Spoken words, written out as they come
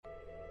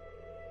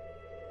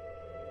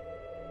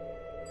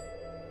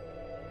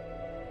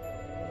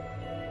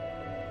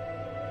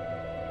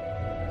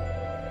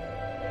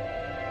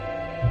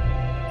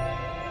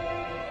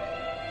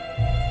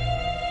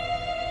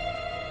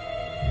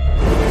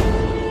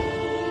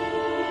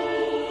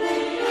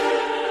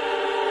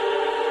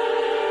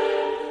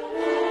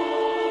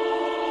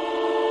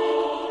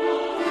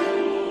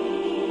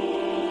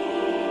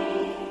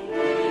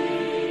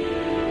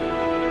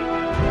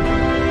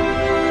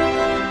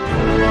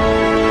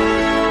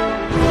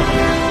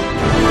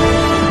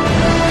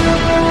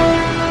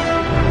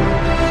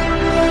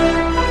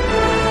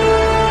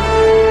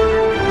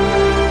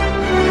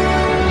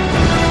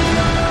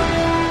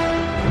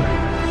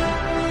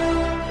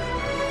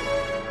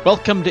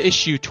Welcome to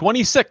issue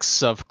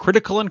 26 of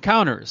Critical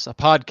Encounters, a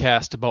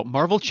podcast about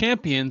Marvel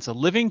Champions, a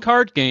living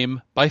card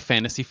game by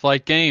Fantasy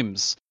Flight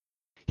Games.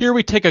 Here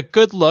we take a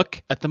good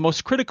look at the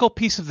most critical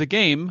piece of the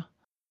game,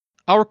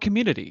 our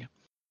community.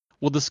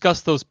 We'll discuss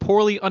those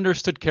poorly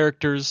understood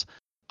characters,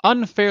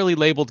 unfairly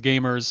labeled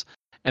gamers,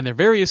 and their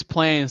various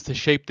plans to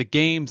shape the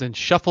games and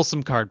shuffle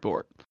some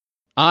cardboard.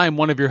 I'm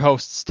one of your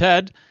hosts,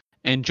 Ted,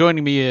 and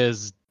joining me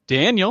is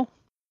Daniel.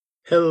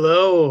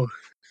 Hello.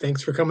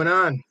 Thanks for coming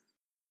on.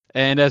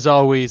 And as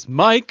always,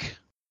 Mike.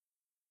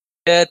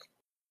 Ted.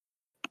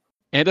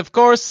 And of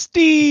course,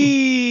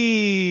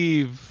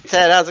 Steve.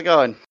 Ted, how's it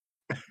going?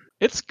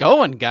 It's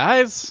going,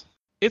 guys.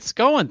 It's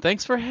going.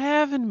 Thanks for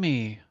having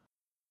me.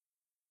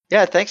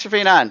 Yeah, thanks for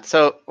being on.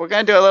 So we're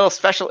going to do a little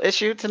special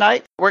issue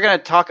tonight. We're going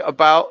to talk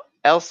about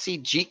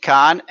LCG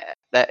Con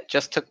that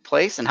just took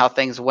place and how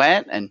things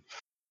went, and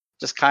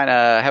just kind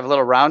of have a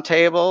little round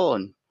table,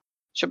 and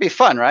should be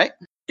fun, right?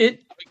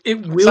 It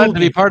will Excited to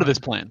be part fun. of this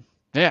plan.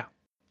 Yeah,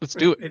 let's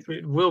do it.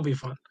 It will be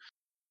fun.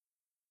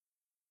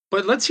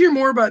 But let's hear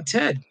more about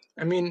Ted.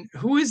 I mean,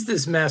 who is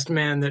this masked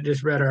man that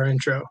just read our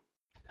intro?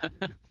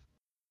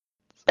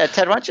 Yeah,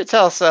 Ted, why don't you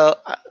tell us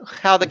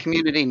how the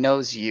community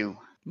knows you?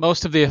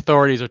 Most of the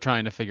authorities are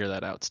trying to figure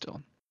that out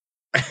still.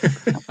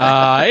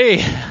 Hey,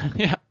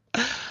 yeah.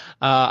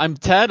 I'm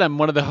Ted. I'm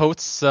one of the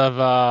hosts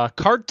of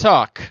Card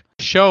Talk,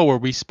 a show where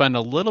we spend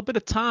a little bit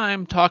of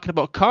time talking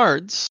about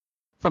cards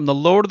from the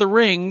Lord of the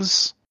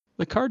Rings,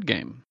 the card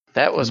game.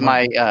 That was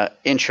my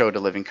intro to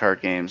living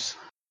card games.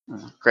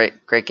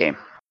 Great game.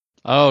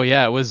 Oh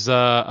yeah, it was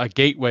a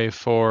gateway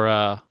for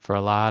a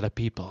lot of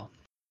people.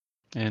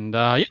 And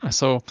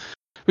so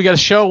we got a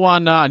show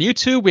on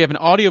YouTube. We have an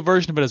audio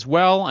version of it as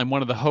well. I'm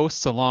one of the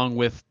hosts along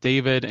with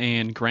David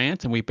and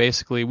Grant, and we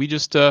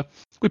just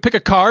we pick a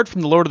card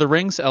from the Lord of the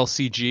Rings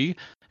LCG,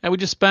 and we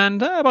just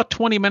spend about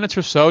 20 minutes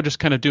or so just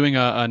kind of doing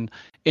an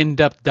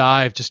in-depth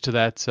dive just to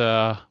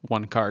that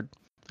one card.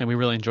 And we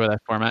really enjoy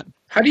that format.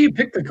 How do you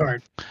pick the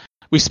card?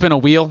 We spin a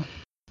wheel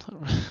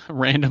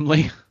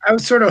randomly. I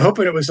was sort of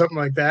hoping it was something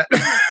like that.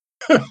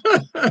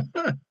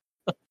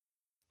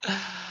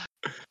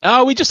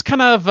 We just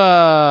kind of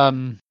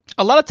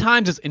a lot of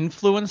times it's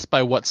influenced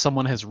by what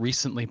someone has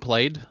recently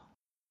played.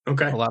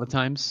 Okay. A lot of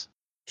times.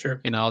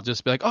 Sure. I'll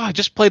just be like, oh, I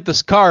just played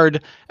this card,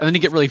 and then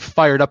you get really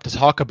fired up to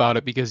talk about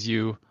it because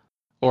you,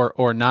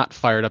 or not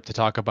fired up to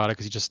talk about it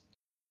because you just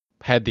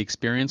had the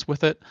experience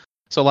with it.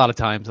 So a lot of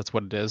times that's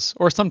what it is.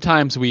 Or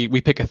sometimes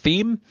we pick a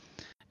theme,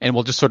 and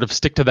we'll just sort of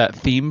stick to that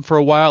theme for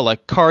a while,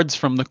 like cards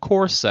from the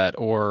core set,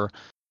 or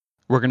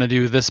we're going to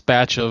do this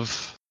batch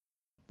of,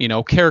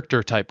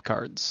 character type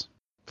cards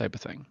type of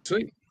thing.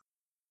 Sweet.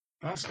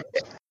 Awesome.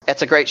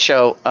 It's a great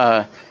show.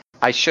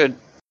 I should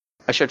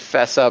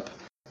fess up.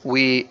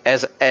 We,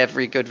 as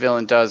every good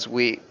villain does,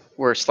 we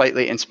were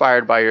slightly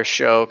inspired by your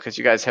show because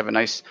you guys have a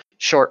nice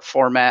short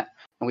format,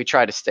 and we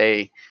try to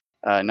stay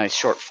a nice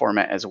short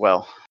format as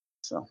well.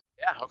 So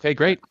yeah, okay,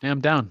 great. Yeah, I'm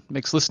down.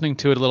 Makes listening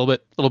to it a little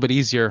bit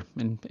easier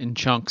in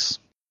chunks.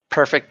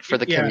 Perfect for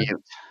the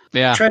commute.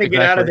 Yeah, try to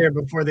get out of there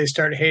before they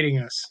start hating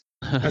us.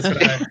 That's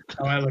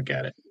how I look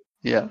at it.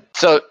 Yeah.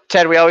 So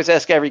Ted, we always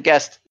ask every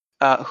guest,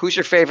 who's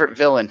your favorite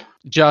villain?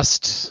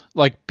 Just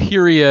like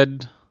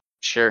period.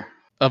 Sure.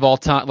 Of all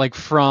time, like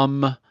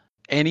from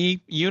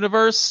any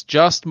universe,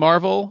 just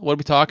Marvel? What are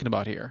we talking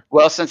about here?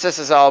 Well, since this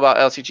is all about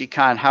LCG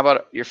Con, how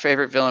about your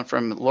favorite villain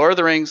from Lord of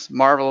the Rings,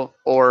 Marvel,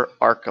 or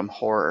Arkham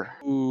Horror?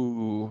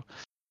 Ooh.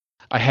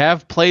 I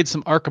have played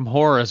some Arkham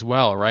Horror as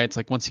well, right? It's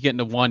like once you get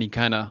into one, you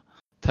kind of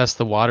test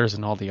the waters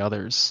in all the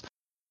others.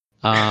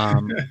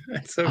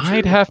 That's so true.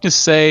 I'd have to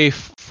say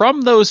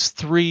from those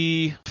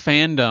three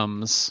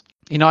fandoms,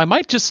 I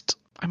might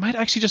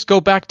actually just go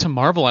back to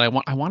Marvel,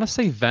 and I want to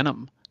say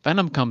Venom.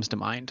 Venom comes to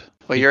mind.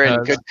 Well, you're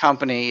in good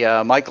company.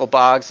 Michael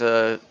Boggs,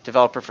 a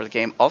developer for the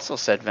game, also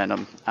said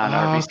Venom on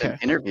our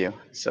recent interview.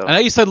 So I know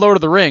you said Lord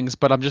of the Rings,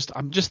 but I'm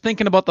just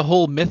thinking about the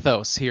whole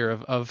mythos here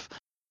of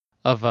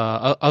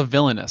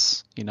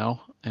villainous,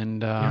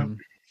 and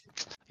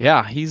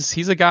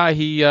he's a guy.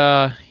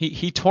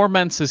 He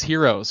torments his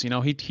heroes.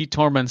 He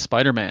torments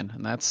Spider-Man,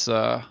 and that's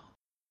a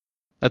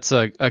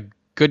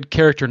good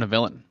character and a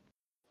villain.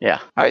 Yeah.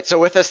 All right. So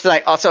with us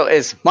tonight also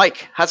is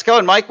Mike. How's it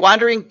going, Mike?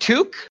 Wandering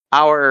Took,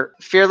 our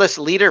fearless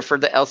leader for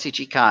the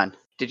LCG Con.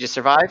 Did you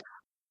survive?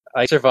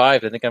 I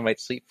survived. I think I might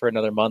sleep for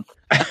another month.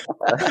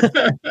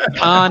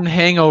 Con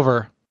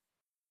hangover.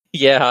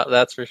 Yeah,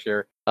 that's for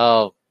sure.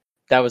 Oh,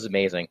 that was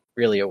amazing.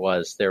 Really, it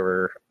was. There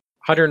were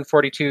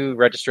 142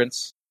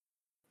 registrants,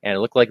 and it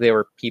looked like there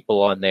were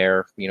people on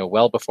there,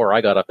 well before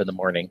I got up in the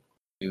morning,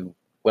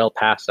 well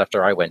past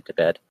after I went to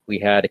bed. We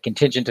had a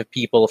contingent of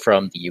people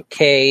from the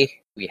UK.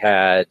 We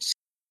had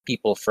a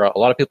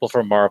lot of people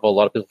from Marvel, a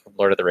lot of people from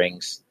Lord of the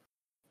Rings,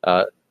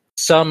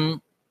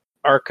 some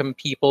Arkham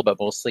people, but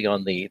mostly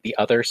on the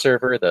other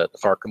server, the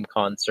Farkham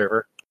Con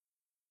server.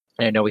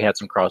 And I know we had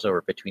some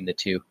crossover between the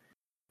two,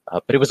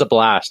 but it was a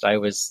blast. I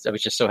was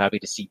just so happy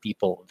to see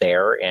people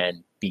there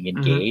and being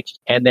engaged.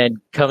 Mm-hmm. And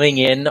then coming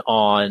in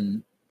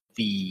on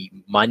the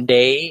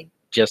Monday,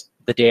 just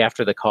the day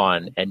after the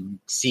con and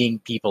seeing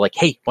people like,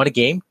 "Hey, want a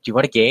game? Do you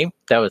want a game?"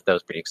 That was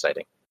pretty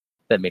exciting.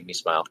 That made me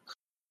smile.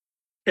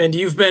 And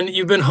you've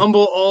been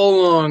humble all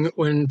along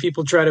when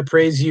people try to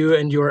praise you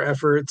and your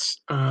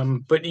efforts,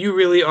 but you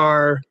really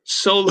are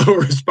solo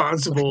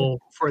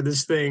responsible for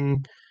this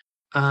thing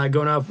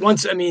going off.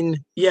 Once, I mean,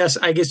 yes,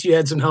 I guess you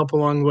had some help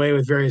along the way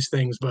with various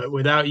things, but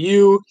without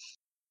you,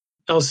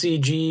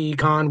 LCG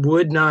Con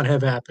would not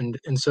have happened,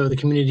 and so the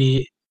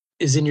community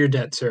is in your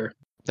debt, sir.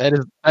 That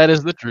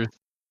is the truth.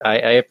 I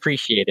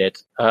appreciate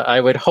it.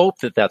 I would hope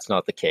that that's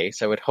not the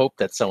case. I would hope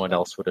that someone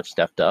else would have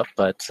stepped up,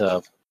 but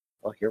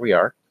well, here we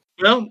are.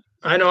 Well,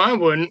 I know I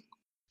wouldn't.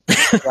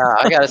 Yeah,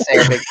 I gotta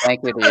say a big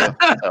thank you to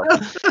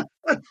you.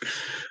 So.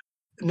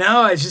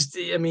 No,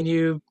 I mean,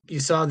 you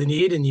saw the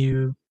need and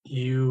you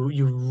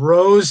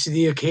rose to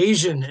the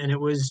occasion, and it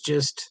was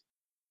just,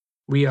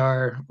 we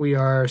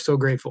are so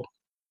grateful.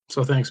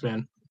 So thanks,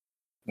 man.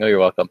 No, you're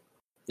welcome.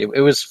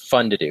 It was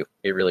fun to do.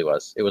 It really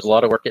was. It was a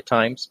lot of work at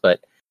times,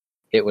 but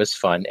it was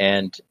fun,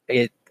 and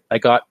I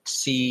got to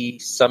see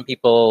some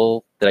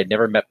people that I'd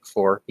never met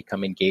before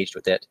become engaged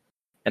with it.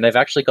 And I've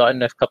actually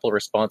gotten a couple of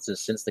responses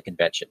since the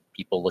convention.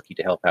 People looking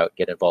to help out,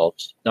 get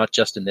involved, not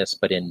just in this,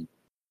 but in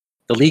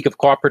the League of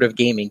Cooperative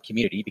Gaming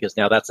community, because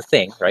now that's a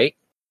thing, right?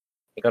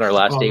 I think on our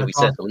last day we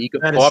said the League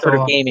of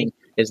Cooperative Gaming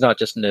is not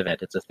just an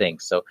event, it's a thing.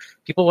 So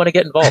people want to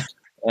get involved,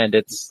 and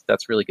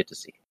that's really good to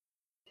see.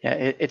 Yeah,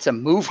 it's a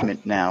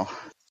movement now.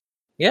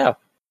 Yeah,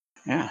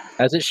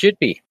 as it should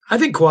be. I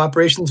think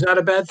cooperation's not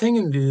a bad thing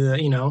in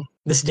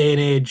this day and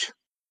age.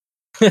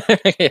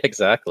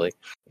 Exactly.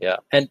 Yeah,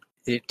 and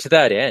to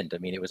that end, I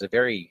mean, it was a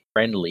very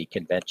friendly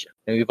convention.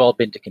 And we've all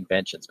been to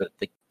conventions, but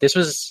this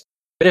was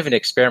a bit of an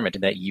experiment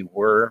in that you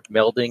were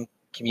melding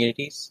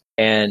communities,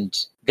 and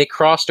they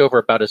crossed over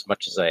about as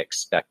much as I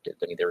expected.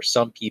 I mean, there's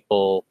some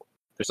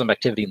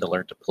activity in the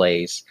learn to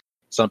plays,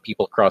 some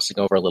people crossing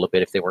over a little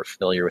bit if they weren't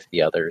familiar with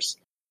the others.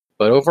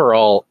 But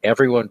overall,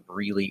 everyone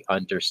really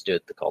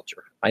understood the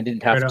culture. I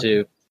didn't have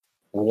to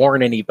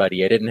warn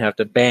anybody. I didn't have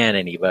to ban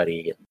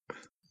anybody.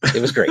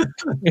 It was great.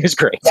 It was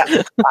great.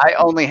 Yeah, I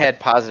only had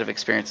positive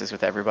experiences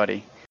with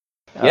everybody.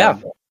 Yeah.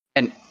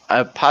 And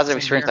a positive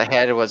experience I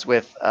had was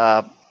with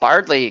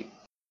Bardley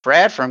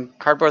Brad from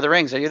Cardboard of the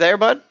Rings. Are you there,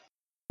 bud?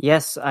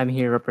 Yes, I'm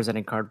here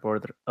representing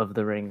Cardboard of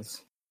the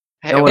Rings.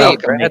 Hey, no one else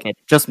can make it.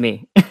 Just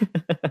me.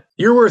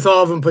 You're worth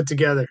all of them put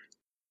together.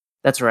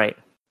 That's right.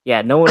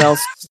 Yeah, no one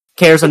else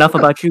cares enough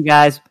about you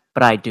guys,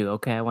 but I do,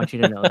 okay? I want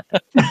you to know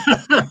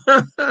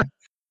that.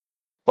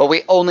 Well,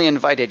 we only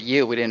invited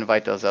you. We didn't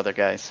invite those other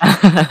guys.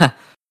 That's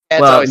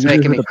always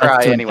making me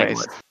cry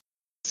anyways.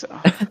 So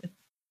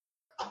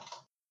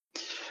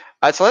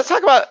let's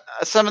talk about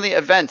some of the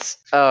events.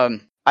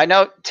 I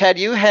know, Ted,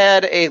 you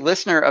had a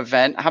listener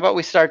event. How about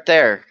we start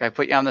there? Can I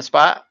put you on the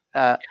spot?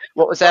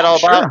 What was that all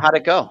about? Sure. How'd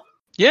it go?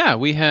 Yeah,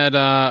 we had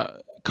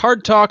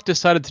Card Talk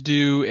decided to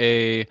do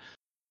a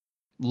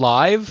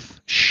live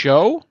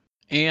show,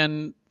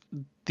 and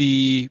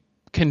the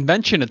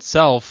convention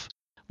itself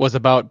was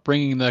about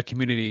bringing the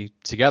community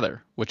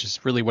together, which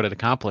is really what it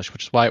accomplished,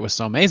 which is why it was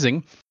so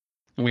amazing.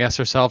 And we asked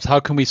ourselves, how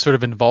can we sort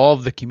of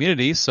involve the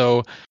community?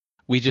 So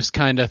we just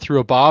kind of threw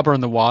a bobber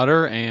in the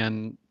water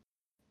and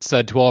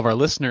said to all of our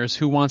listeners,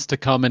 who wants to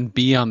come and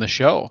be on the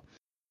show?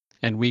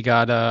 And we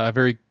got a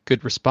very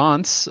good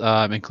response,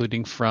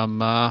 including from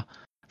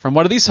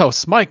one of these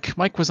hosts, Mike.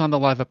 Mike was on the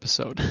live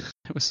episode.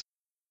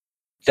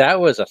 That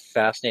was a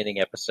fascinating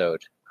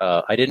episode.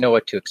 I didn't know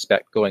what to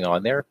expect going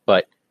on there,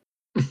 but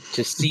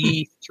to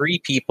see three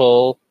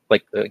people,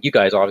 like you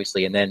guys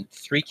obviously, and then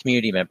three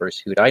community members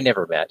who I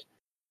never met,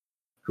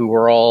 who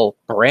were all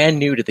brand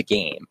new to the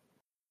game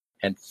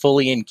and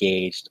fully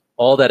engaged,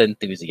 all that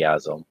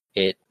enthusiasm.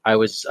 I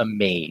was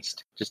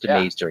amazed,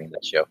 amazed during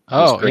that show.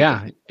 Oh,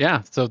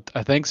 yeah. So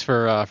thanks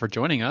for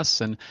joining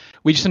us. And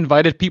we just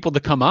invited people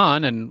to come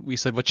on, and we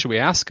said, what should we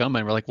ask them?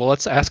 And we're like, well,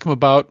 let's ask them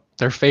about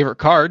their favorite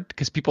card,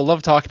 because people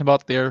love talking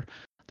about their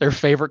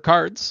favorite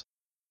cards.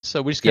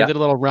 So we just did a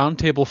little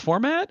roundtable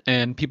format,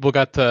 and people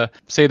got to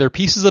say their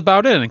pieces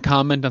about it and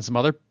comment on some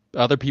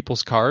other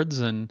people's cards,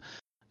 and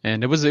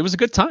it was a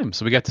good time.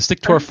 So we got to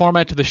stick to our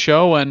format to the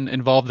show and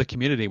involve the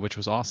community, which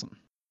was awesome.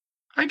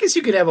 I guess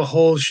you could have a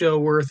whole show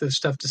worth of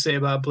stuff to say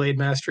about Blade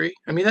Mastery.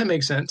 I mean, that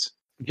makes sense.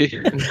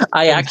 And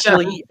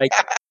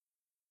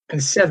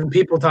 7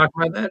 people talk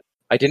about that.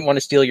 I didn't want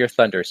to steal your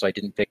thunder, so I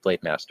didn't pick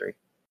Blade Mastery.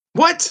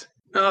 What?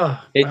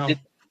 Oh,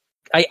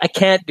 I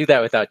can't do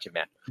that without you,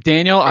 man.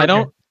 Daniel,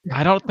 okay.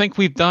 I don't think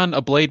we've done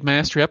a Blade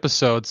Mastery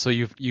episode, so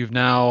you're going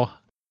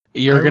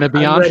to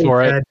be on ready,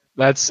 for Ted. it.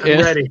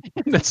 I'm ready.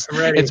 I'm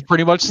ready. It's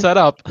pretty much set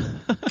up.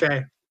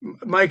 Okay,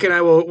 Mike and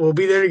I will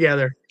be there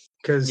together,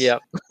 because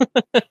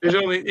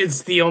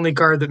it's the only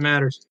card that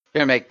matters. You're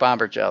gonna make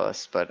Bomber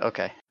jealous, but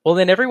okay. Well,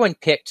 then everyone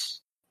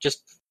picked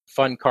just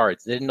fun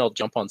cards. They didn't all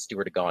jump on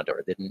Steward of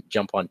Gondor. They didn't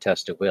jump on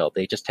Test of Will.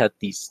 They just had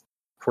these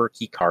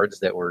quirky cards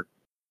that were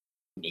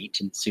neat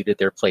and suited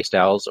their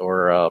playstyles.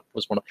 Or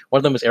was one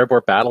of them was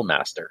Airborne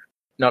Battlemaster,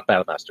 not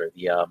Battlemaster,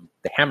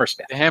 the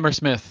Hammersmith. The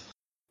Hammersmith.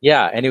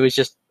 Yeah, and it was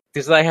just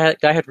because I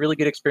had really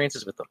good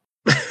experiences with them.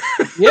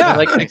 Yeah,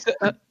 Like,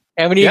 exa-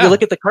 and when you Yeah.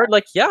 look at the card,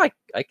 like, yeah,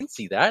 I can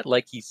see that.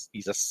 Like, he's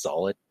a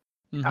solid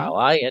mhm.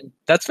 ally, and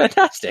that's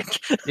fantastic.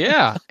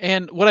 Yeah,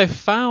 and what I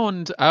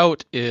found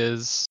out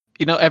is,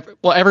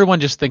 everyone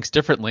just thinks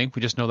differently.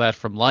 We just know that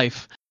from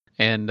life.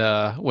 And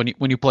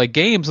when you play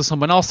games with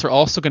someone else, they're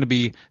also going to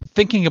be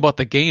thinking about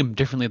the game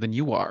differently than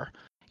you are.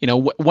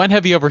 When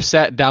have you ever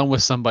sat down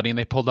with somebody and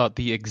they pulled out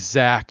the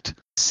exact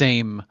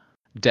same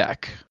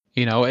deck?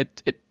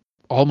 It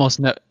almost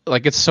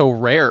like it's so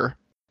rare.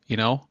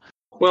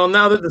 Well,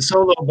 now that the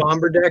solo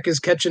bomber deck is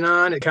catching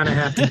on, it kind of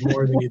happens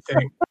more than you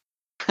think.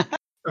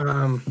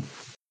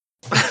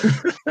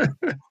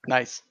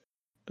 Nice.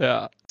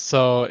 Yeah.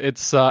 So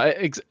it's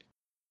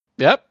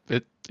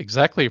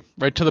exactly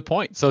right to the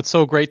point. So it's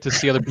so great to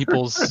see other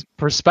people's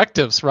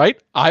perspectives, right?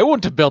 I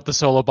wouldn't have built the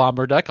solo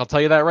bomber deck. I'll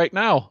tell you that right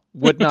now.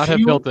 Would not have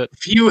built it.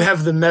 Few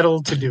have the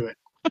metal to do it.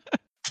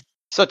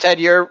 So Ted,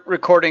 your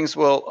recordings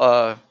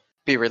will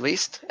be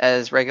released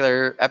as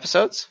regular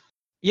episodes.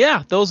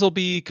 Yeah, those will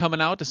be coming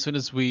out as soon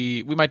as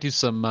we might do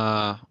some.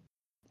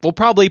 We'll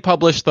probably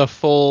publish the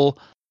full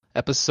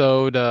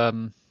episode,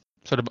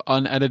 sort of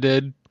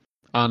unedited,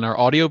 on our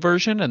audio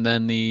version, and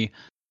then the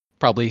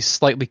probably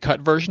slightly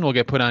cut version will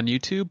get put on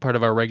YouTube, part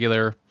of our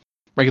regular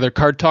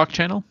Card Talk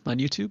channel on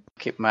YouTube.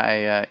 Keep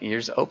my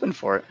ears open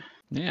for it.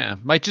 Yeah,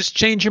 might just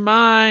change your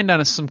mind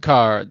on some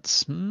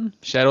cards.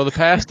 Shadow of the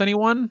Past,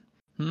 anyone?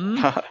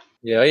 Yeah.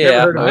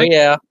 heard of it.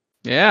 Yeah.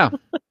 Yeah.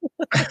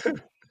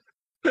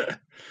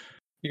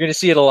 You're going to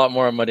see it a lot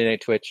more on Monday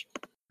Night Twitch.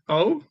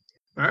 Oh,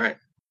 all right.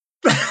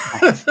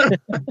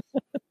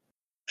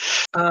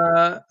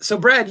 So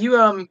Brad, you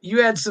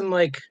had some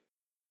like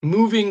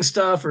moving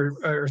stuff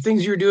or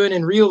things you were doing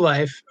in real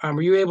life.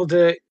 Were you able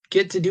to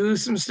get to do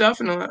some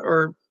stuff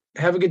or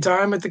have a good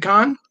time at the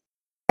con?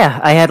 Yeah,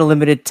 I had a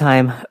limited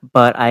time,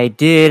 but I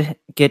did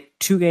get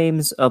 2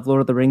 games of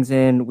Lord of the Rings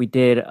in. We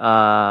did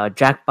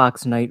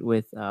Jackbox night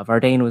with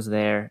Vardain was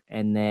there,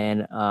 and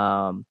then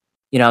I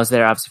was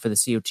there obviously for the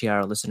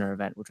COTR listener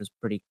event, which was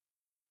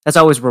that's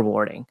always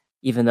rewarding,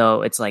 even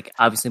though it's like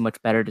obviously much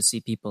better to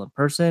see people in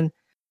person.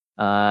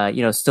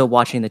 Still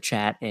watching the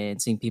chat and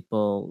seeing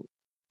people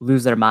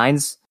lose their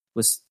minds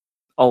was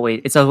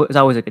always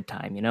always a good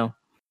time,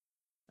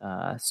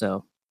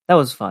 so that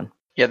was fun.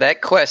 Yeah,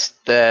 that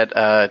quest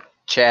that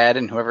Chad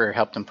and whoever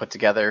helped him put it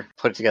together,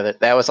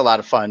 that was a lot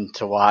of fun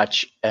to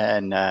watch,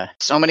 and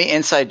so many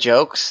inside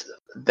jokes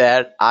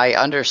that I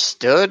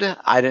understood.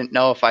 I didn't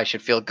know if I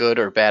should feel good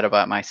or bad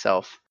about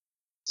myself.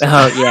 So.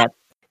 Oh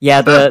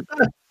yeah.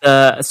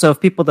 So if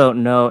people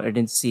don't know or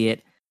didn't see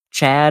it,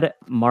 Chad,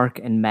 Mark,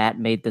 and Matt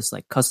made this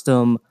like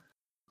custom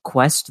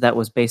quest that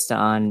was based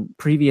on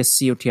previous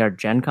COTR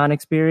Gen Con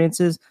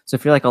experiences. So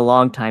if you're like a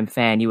longtime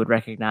fan, you would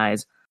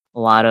recognize a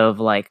lot of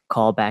like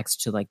callbacks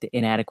to like the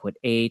Inadequate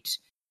 8,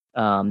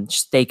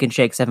 Steak and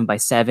Shake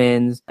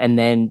 7x7s, and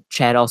then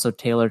Chad also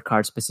tailored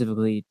cards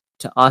specifically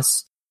to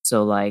us.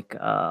 So like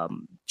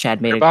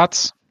Chad made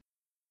bots.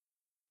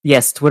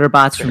 Yes, Twitter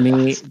bots for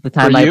me. The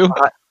time For you?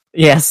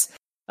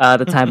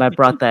 the time I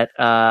brought that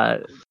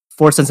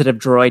Force Sensitive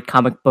Droid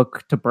comic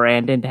book to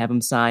Brandon to have him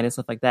sign and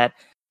stuff like that.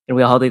 And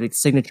we all did like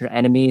signature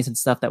enemies and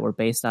stuff that were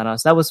based on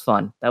us. That was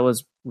fun. That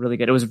was really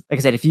good. It was, like I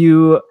said, if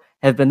you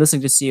have been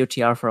listening to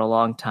COTR for a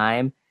long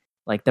time,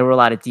 like there were a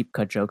lot of deep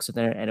cut jokes in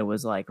there, and it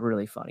was like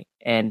really funny.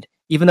 And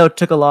even though it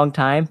took a long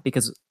time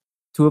because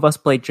 2 of us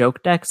played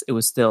joke decks, it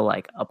was still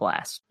like a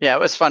blast. Yeah, it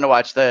was fun to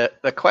watch. The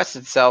quest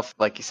itself,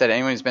 like you said,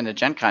 anyone who's been to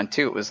Gen Con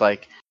too, it was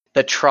like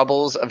the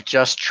troubles of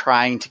just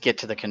trying to get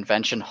to the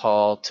convention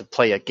hall to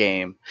play a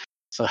game.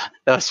 So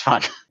that was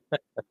fun.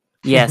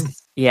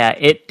 Yes, yeah,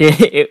 it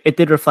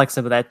did reflect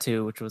some of that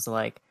too, which was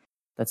like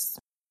that's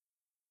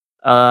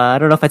I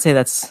don't know if I'd say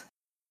that's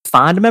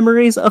fond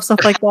memories of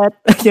stuff like that.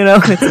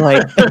 It's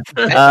like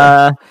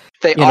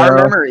They are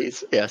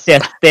memories. Yes.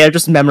 Yeah, they are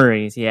just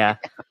memories. Yeah.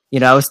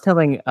 I was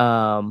telling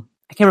I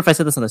can't remember if I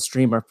said this on the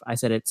stream or if I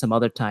said it some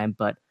other time,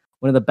 but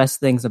one of the best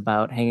things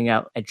about hanging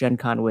out at Gen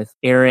Con with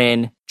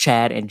Aaron,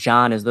 Chad, and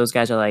John is those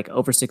guys are like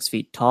over 6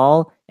 feet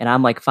tall, and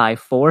I'm like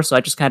 5'4", so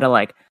I just kind of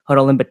like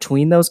huddle in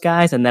between those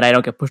guys, and then I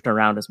don't get pushed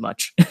around as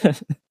much.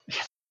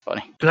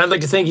 Funny. And I'd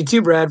like to thank you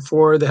too, Brad,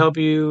 for the help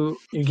you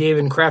gave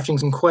in crafting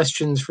some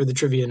questions for the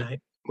trivia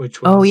night,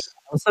 which was... Oh, yeah.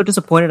 I was so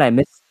disappointed I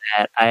missed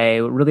that. I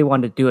really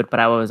wanted to do it,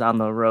 but I was on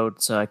the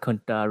road, so I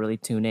couldn't really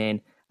tune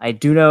in. I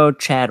do know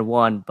Chad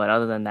won, but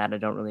other than that, I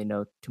don't really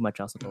know too much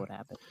else about what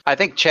happened. I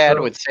think Chad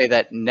would say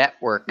that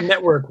Network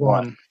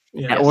won.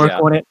 Yeah.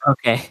 Network won it?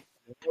 Okay.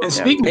 And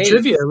speaking of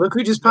trivia, look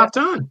who just popped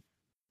on.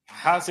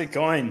 How's it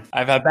going?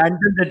 I've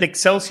abandoned the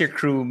Excelsior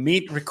crew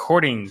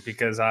mid-recording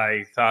because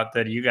I thought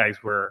that you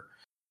guys were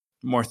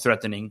more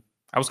threatening.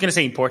 I was going to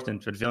say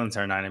important, but villains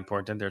are not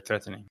important. They're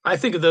threatening. I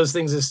think of those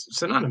things as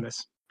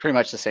synonymous. Pretty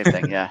much the same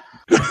thing, yeah.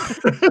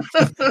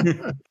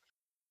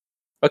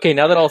 Okay,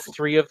 now that all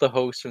 3 of the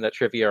hosts from that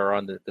trivia are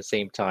on the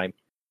same time,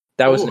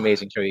 that was an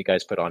amazing show you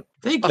guys put on.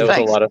 Thank That you. was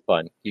Thanks. a lot of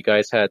fun. You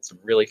guys had some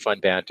really fun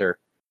banter.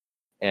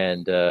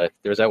 And there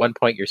was at one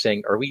point you're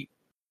saying, are we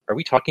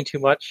talking too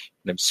much?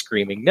 And I'm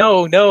screaming,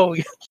 no.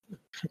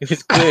 It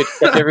was good.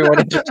 Kept everyone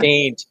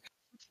entertained.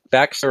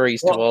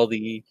 Backstories to all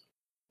the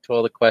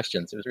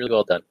questions. It was really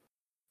well done.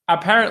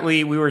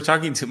 Apparently, we were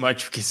talking too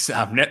much because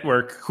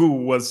Network, who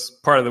was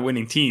part of the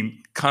winning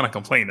team, kind of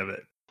complained of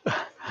it.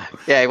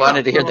 Yeah, he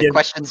wanted to hear the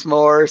questions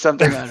more or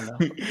something.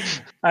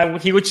 I don't know.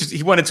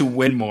 He wanted to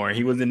win more.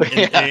 He was in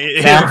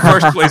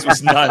first place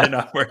was not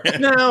enough for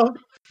him. No,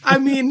 I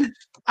mean,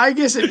 I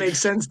guess it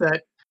makes sense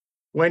that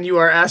when you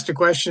are asked a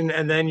question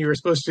and then you are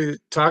supposed to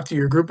talk to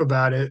your group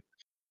about it,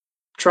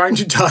 trying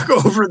to talk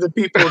over the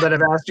people that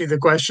have asked you the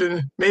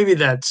question, maybe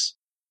that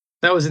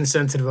was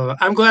insensitive of it.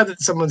 I'm glad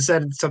that someone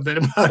said something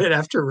about it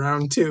after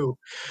round 2.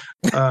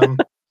 I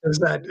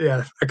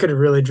could have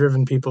really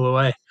driven people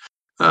away.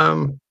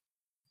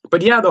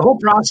 But yeah, the whole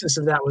process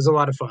of that was a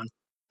lot of fun.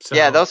 So.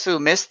 Yeah, those who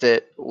missed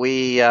it,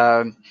 we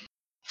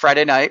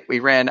Friday night we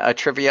ran a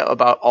trivia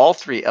about all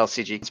 3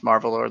 LCGs,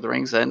 Marvel, Lord of the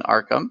Rings, and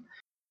Arkham.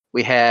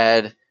 We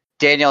had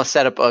Daniel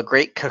set up a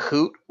great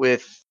Kahoot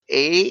with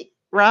 8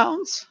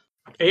 rounds.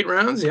 8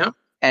 rounds, yeah.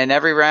 And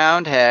every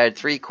round had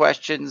 3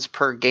 questions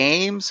per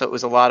game, so it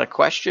was a lot of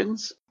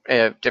questions,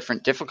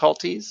 different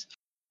difficulties.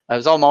 It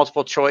was all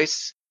multiple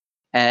choice,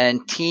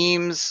 and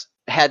teams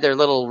had their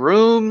little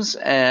rooms,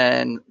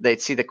 and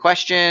they'd see the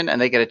question, and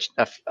they get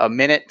a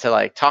minute to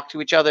like talk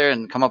to each other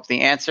and come up with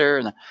the answer.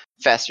 And the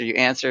faster you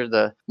answer,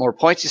 the more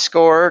points you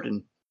scored.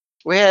 And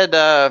we had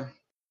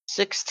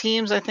 6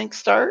 teams, I think,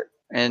 start,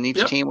 and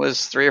each team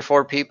was 3 or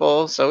 4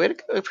 people, so we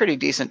had a pretty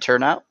decent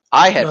turnout.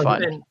 I had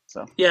fun.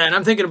 Yeah, and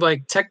I'm thinking of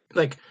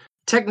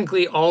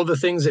technically all the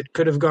things that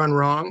could have gone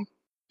wrong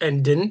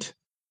and didn't.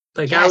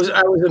 Like yes.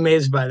 I was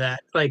amazed by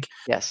that. Like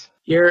yes.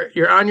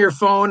 You're on your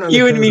phone. On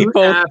you the and Kahoot me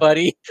both, app.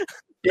 buddy.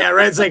 Yeah,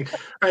 right. It's like, all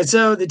right,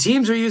 so the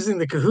teams are using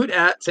the Kahoot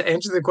app to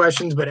answer the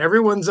questions, but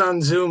everyone's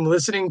on Zoom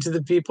listening to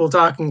the people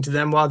talking to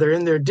them while they're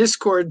in their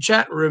Discord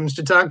chat rooms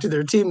to talk to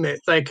their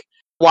teammates. Like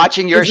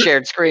watching your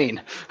shared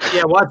screen.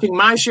 Yeah, watching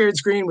my shared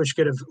screen, which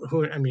could have,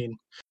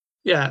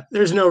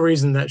 there's no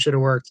reason that should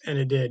have worked, and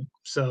it did.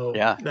 So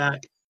yeah.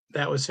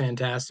 that was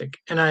fantastic.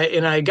 And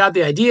I got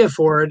the idea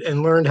for it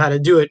and learned how to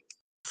do it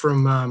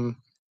from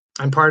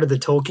I'm part of the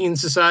Tolkien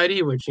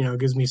Society, which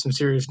gives me some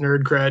serious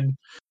nerd cred.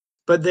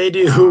 But they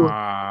do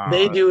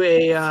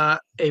a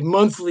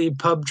monthly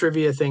pub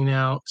trivia thing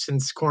now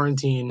since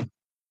quarantine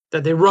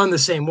that they run the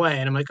same way,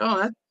 and I'm like,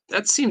 oh,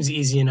 that seems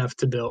easy enough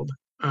to build.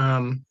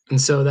 And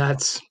so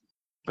that's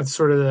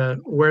sort of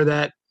where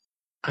that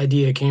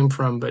idea came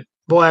from. But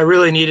boy, I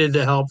really needed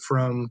the help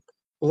from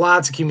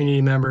lots of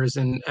community members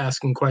and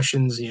asking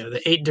questions.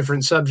 The 8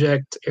 different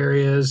subject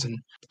areas, and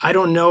I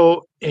don't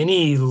know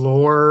any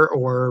lore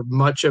or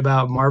much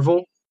about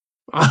Marvel.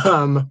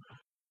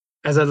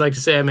 As I'd like to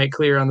say, I make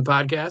clear on the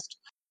podcast.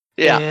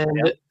 Yeah.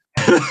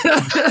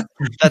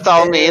 That's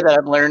all me that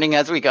I'm learning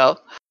as we go.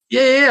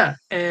 Yeah.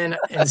 And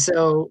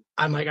so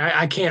I'm like,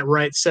 I can't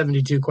write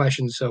 72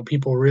 questions. So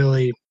people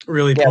really,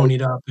 really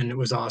ponied up, and it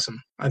was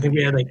awesome. I think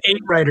we had like 8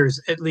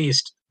 writers at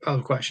least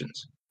of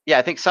questions. Yeah,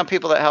 I think some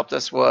people that helped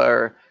us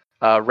were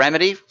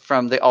Remedy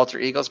from the Alter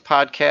Egos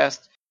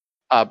podcast,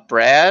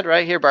 Brad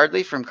right here,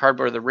 Bardley from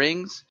Cardboard of the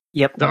Rings.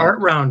 Yep. The art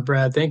round,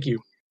 Brad. Thank you.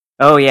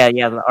 Oh, yeah,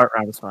 the art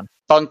round was fun.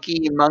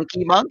 Funky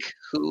Monkey Monk,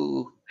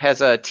 who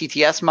has a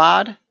TTS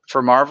mod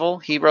for Marvel.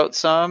 He wrote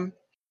some.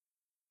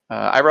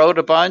 I wrote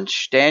a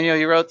bunch. Daniel,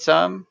 you wrote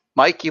some.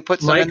 Mike, you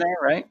put some in there,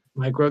 right?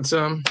 Mike wrote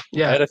some.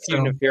 Yeah. I had a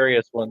few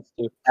nefarious ones,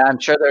 too. I'm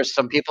sure there's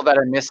some people that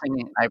are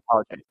missing. I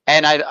apologize.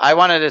 And I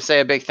wanted to say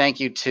a big thank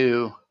you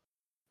to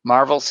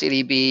Marvel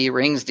CDB,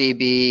 Rings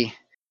DB,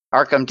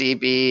 Arkham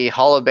DB,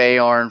 Hall of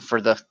Bayorn for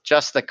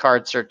just the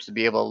card search to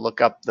be able to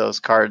look up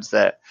those cards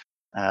that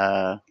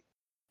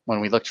when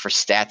we looked for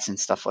stats and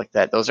stuff like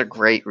that. Those are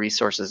great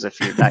resources.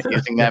 If you're not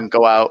using them,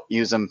 go out,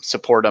 use them,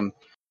 support them,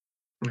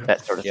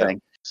 that sort of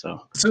thing.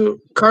 So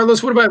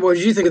Carlos, what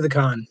did you think of the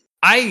con?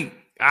 I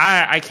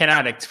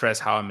cannot express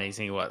how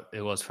amazing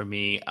it was for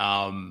me.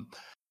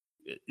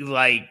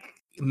 Like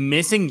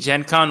missing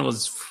Gen Con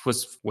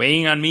was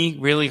weighing on me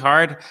really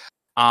hard.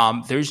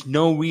 There's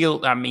no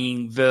real. I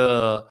mean,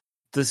 the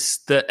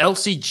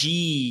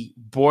LCG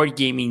board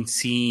gaming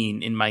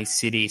scene in my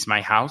city is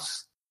my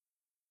house,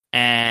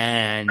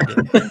 and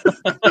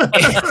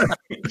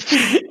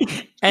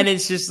and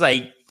it's just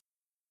like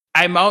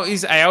I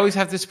always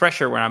have this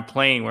pressure when I'm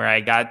playing where I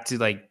got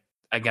to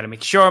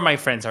make sure my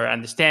friends are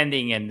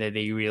understanding and that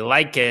they really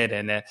like it,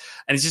 and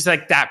it's just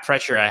like that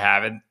pressure I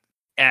have.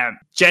 And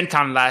Gen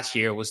Con last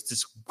year was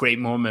this great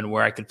moment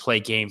where I could play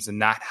games and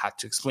not have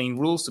to explain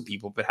rules to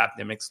people, but have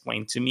them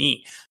explained to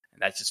me,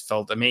 and that just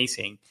felt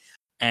amazing.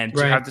 And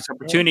to have this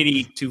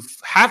opportunity to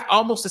have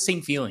almost the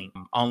same feeling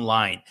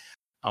online,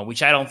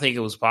 which I don't think it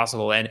was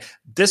possible. And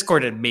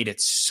Discord had made it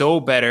so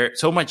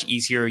much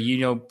easier.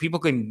 People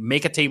can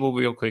make a table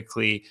real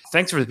quickly.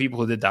 Thanks for the people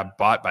who did that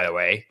bot, by the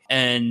way.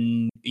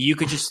 And you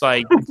could just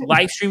live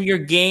stream your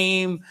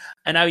game.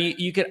 And now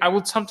you could. I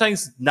would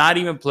sometimes not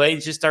even play,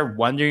 just start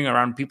wandering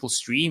around people's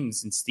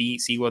streams and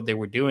see what they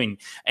were doing.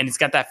 And it's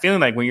got that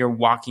feeling like when you're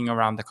walking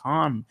around the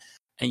con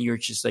and you're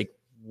just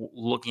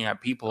looking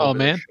at people over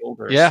their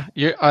shoulders. Yeah,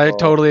 I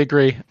totally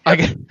agree.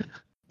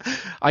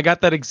 I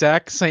got that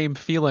exact same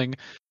feeling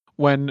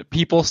when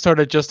people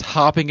started just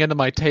hopping into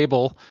my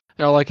table.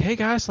 They're like, "Hey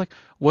guys, like,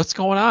 what's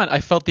going on?" I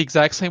felt the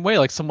exact same way.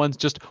 Like someone's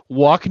just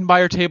walking by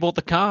your table at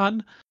the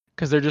con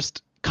because they're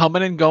just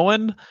coming and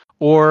going,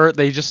 or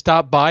they just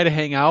stop by to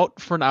hang out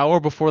for an hour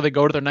before they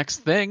go to their next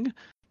thing.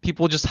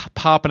 People just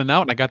pop in and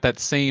out, and I got that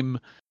same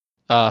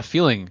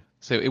feeling.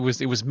 So it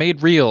was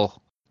made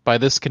real by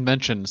this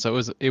convention. So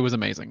it was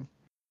amazing.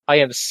 I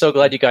am so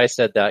glad you guys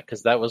said that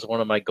because that was one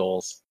of my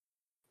goals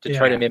to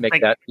try to mimic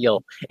that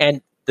feel.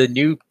 And the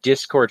new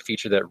Discord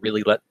feature that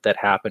really let that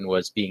happen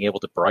was being able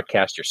to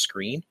broadcast your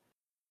screen.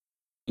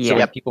 So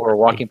when people were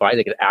walking by,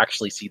 they could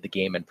actually see the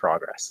game in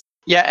progress.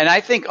 Yeah, and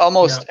I think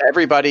almost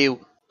everybody,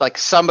 like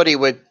somebody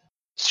would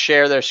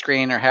share their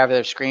screen or have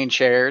their screen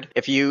shared.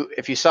 If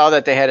you saw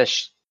that they had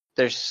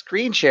their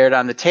screen shared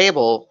on the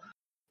table,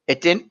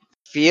 it didn't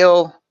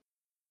feel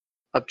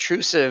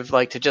obtrusive,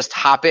 like to just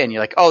hop in.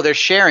 You're like, oh, they're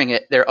sharing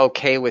it. They're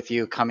okay with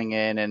you coming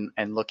in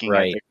and looking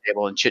at the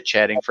table and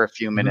chit-chatting for a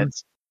few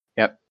minutes.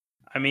 Yep.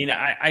 I mean,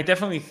 I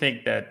definitely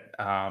think that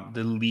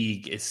the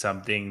league is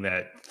something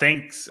that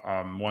thanks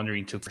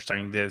Wondering took for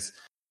starting this.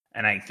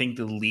 And I think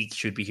the league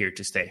should be here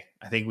to stay.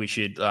 I think we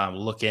should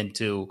look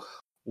into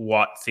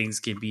what things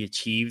can be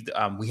achieved.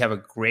 We have a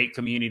great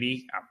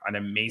community, an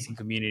amazing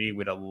community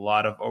with a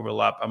lot of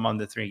overlap among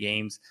the three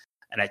games.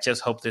 And I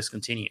just hope this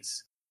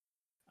continues.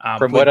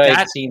 From what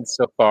I've seen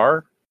so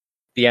far,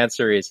 the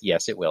answer is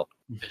yes, it will.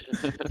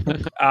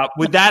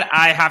 With that,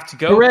 I have to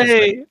go.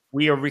 Hooray!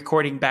 We are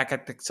recording back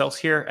at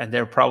Excelsior, and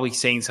they're probably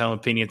saying some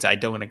opinions I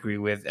don't agree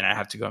with, and I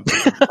have to go.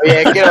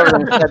 Yeah, get over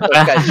and set those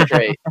guys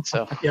straight.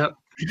 So, yeah.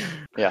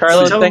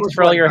 Carlos, thanks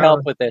for all your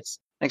help with this.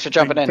 Thanks for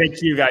jumping in.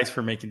 Thank you guys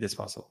for making this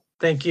possible.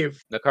 Thank you.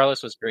 No,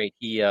 Carlos was great.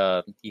 He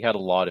had a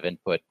lot of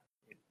input,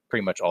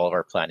 pretty much all of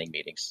our planning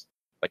meetings,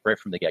 like right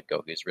from the get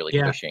go. He was really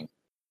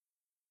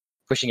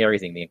pushing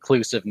everything, the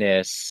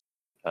inclusiveness,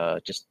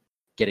 just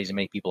getting as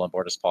many people on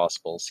board as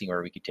possible, seeing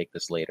where we could take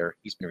this later.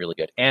 He's been really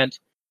good. And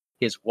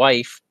his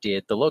wife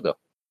did the logo.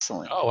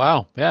 Excellent. Oh,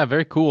 wow. Yeah,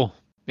 very cool.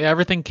 Yeah,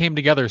 everything came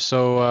together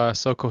so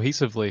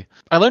cohesively.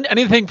 I learned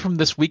anything from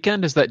this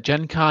weekend is that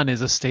Gen Con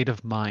is a state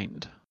of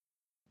mind.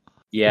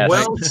 Yes.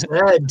 Well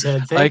said,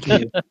 Ted. Thank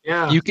you.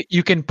 Yeah.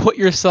 You can put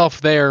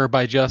yourself there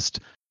by just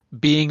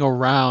being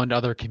around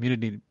other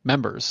community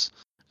members.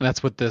 And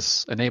that's what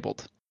this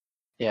enabled.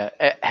 Yeah,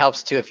 it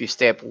helps too if you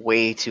stay up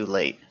way too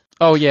late.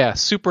 Oh yeah,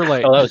 super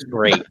late. Oh, that was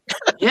great.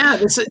 Yeah,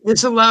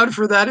 this allowed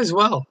for that as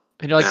well.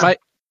 And you're like,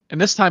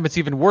 and this time it's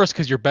even worse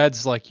because your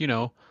bed's like,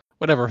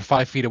 whatever,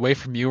 5 feet away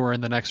from you or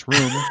in the next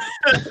room.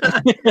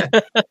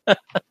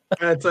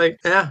 It's like,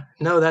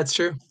 no, that's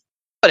true.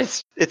 But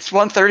it's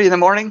 1:30 in the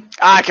morning.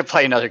 I could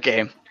play another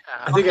game.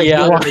 I think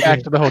I walk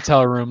back to the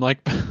hotel room like.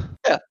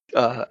 Yeah,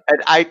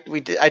 and I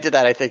did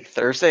that. I think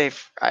Thursday,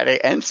 Friday,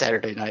 and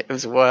Saturday night. It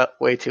was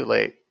way too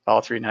late. All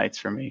 3 nights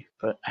for me,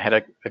 but I had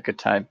a good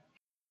time.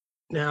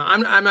 Now,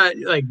 I'm not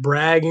like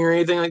bragging or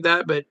anything like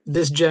that, but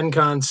this Gen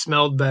Con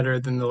smelled better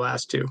than the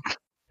last 2.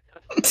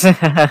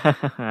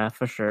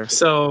 For sure.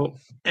 So,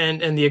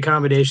 and the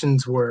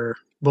accommodations were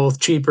both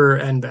cheaper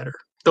and better.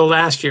 Though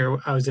last year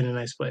I was in a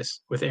nice place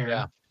with Aaron.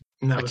 Yeah.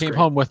 And I came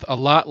home with a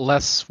lot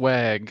less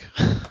swag.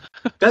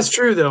 That's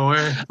true, though,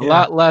 Aaron. A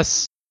lot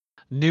less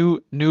new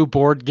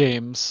board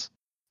games.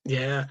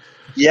 Yeah.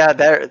 Yeah,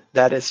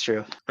 that is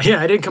true.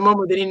 Yeah, I didn't come home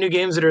with any new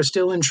games that are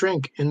still in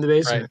shrink in the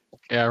basement.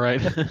 Right. Yeah,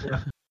 right.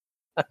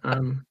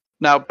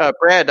 Now,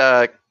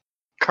 Brad,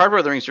 Cardboard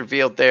of the Rings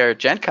revealed their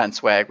Gen Con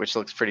swag, which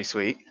looks pretty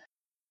sweet.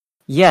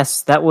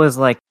 Yes, that was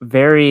like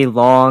very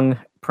long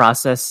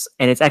process,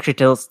 and it's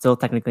actually still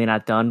technically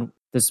not done.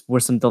 There were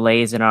some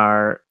delays in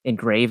our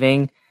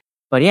engraving,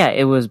 but yeah,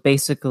 it was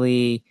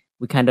basically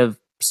we kind of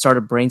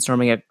started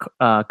brainstorming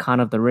at Con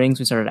of the Rings.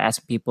 We started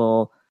asking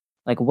people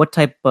like, what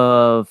type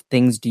of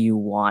things do you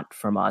want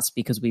from us?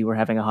 Because we were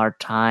having a hard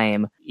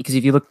time. Because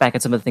if you look back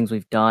at some of the things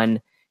we've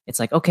done, it's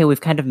like, okay,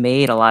 we've kind of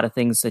made a lot of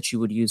things that you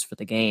would use for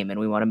the game, and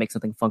we want to make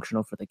something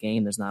functional for the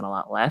game. There's not a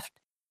lot left.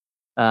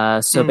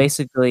 So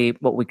basically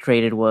what we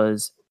created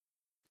was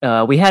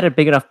we had a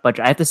big enough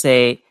budget. I have to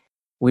say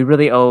we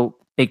really owe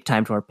big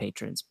time to our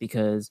patrons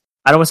because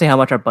I don't want to say how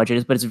much our budget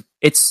is, but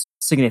it's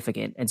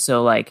significant. And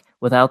so like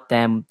without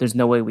them, there's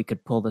no way we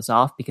could pull this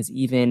off because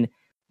even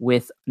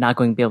with not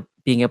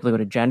being able to go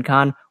to Gen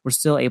Con, we're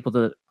still able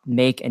to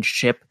make and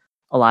ship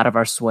a lot of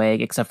our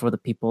swag except for the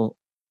people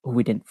who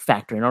we didn't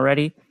factor in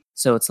already.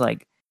 So it's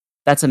like,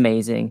 that's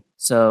amazing.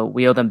 So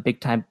we owe them big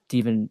time to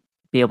even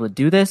be able to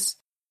do this.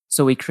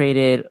 So we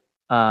created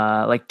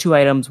like 2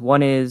 items.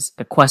 One is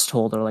a quest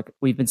holder. Like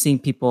we've been seeing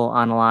people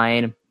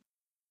online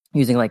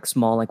using like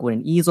small like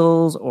wooden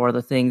easels or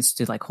the things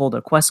to like hold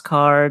their quest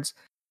cards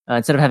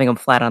instead of having them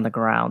flat on the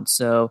ground.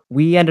 So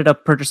we ended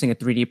up purchasing a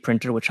 3D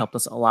printer, which helped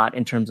us a lot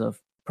in terms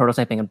of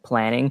prototyping and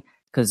planning.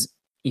 Because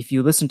if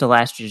you listen to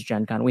last year's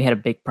Gen Con, we had a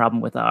big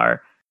problem with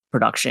our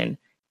production.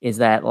 Is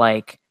that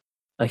like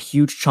a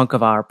huge chunk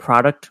of our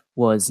product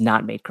was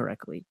not made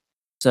correctly.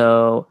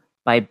 So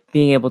by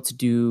being able to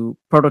do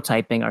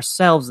prototyping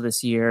ourselves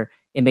this year,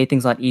 it made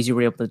things a lot easier.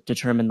 We were able to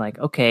determine like,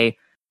 okay,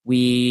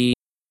 we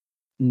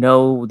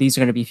know these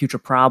are going to be future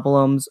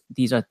problems.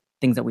 These are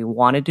things that we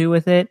want to do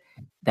with it,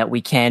 that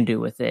we can do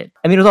with it.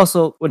 I mean, it was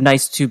also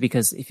nice too,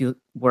 because if you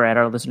were at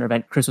our listener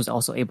event, Chris was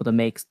also able to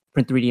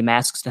print 3D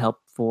masks to help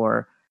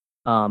for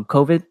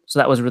COVID. So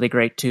that was really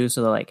great too.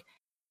 So like,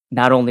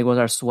 not only was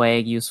our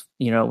swag was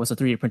a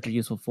 3D printer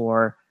useful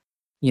for,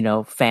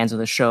 fans of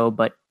the show,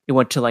 but it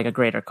went to like a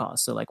greater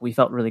cause. So like, we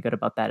felt really good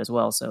about that as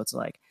well. So it's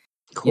like,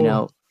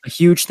 Cool. a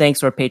huge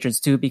thanks to our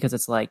patrons too, because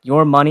it's like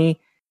your money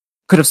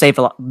could have saved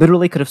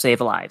literally could have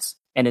saved lives.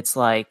 And it's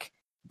like,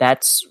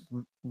 that's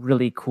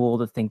really cool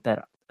to think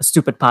that a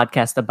stupid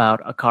podcast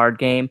about a card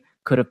game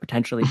could have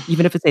potentially,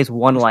 even if it saves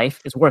one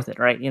life, is worth it,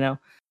 right? Yeah.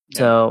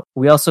 So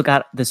we also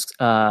got this,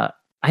 I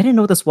didn't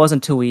know what this was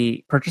until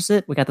we purchased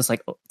it. We got this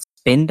like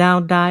spin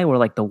down die where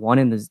like the 1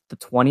 and the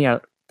 20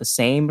 are the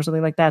same or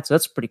something like that. So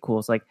that's pretty cool.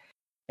 It's like,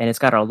 and it's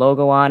got our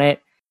logo on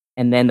it.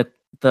 And then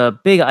the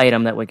big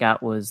item that we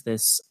got was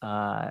this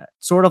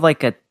sort of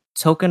like a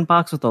token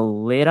box with a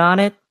lid on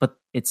it, but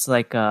it's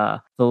like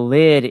the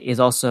lid is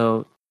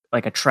also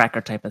like a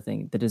tracker type of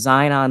thing. The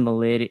design on the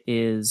lid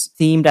is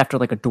themed after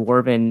like a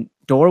dwarven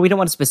door. We don't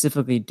want to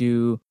specifically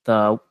do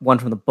the one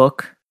from the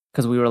book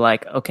because we were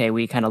like, okay,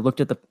 we kind of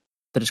looked at the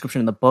description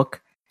in the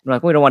book. We're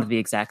like, we don't want it to be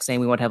exact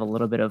same. We want to have a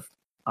little bit of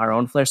our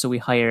own flair. So we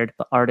hired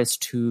the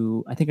artist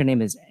who, I think her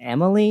name is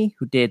Emily,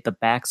 who did the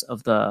backs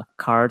of the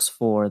cards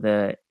for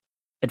the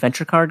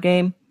adventure card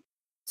game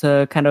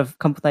to kind of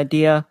come up with the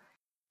idea.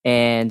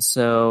 And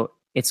so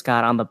it's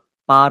got on the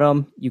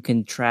bottom, you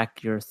can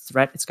track your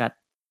threat. It's got,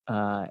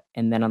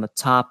 and then on the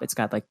top, it's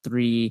got like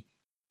 3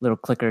 little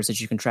clickers that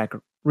you can track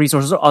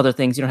resources or other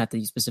things. You don't have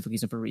to specifically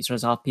use them for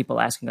resources. I'll have people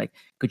asking like,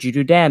 could you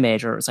do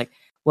damage? Or it's like,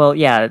 well,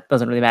 yeah, it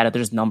doesn't really matter.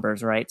 There's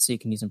numbers, right? So you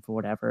can use them for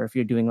whatever. If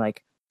you're doing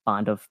like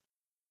Bond of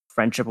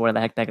Friendship or whatever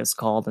the heck that is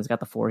called, it's got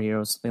the 4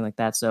 heroes, something like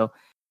that. So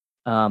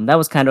that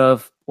was kind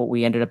of what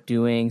we ended up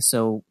doing.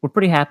 So we're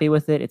pretty happy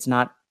with it. It's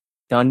not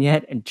done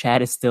yet, and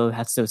Chad still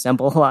has to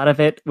assemble a lot of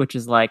it, which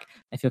is like,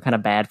 I feel kind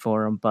of bad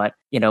for him, but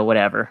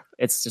whatever.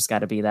 It's just got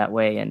to be that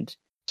way. And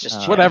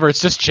Just Whatever,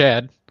 it's just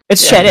Chad.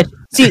 it's Chad.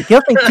 See, the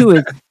other thing too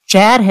is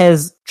Chad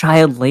has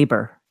child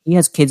labor. He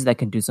has kids that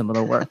can do some of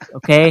the work.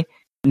 Okay,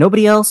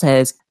 nobody else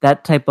has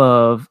that type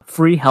of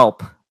free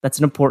help. That's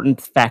an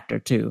important factor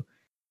too.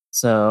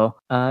 So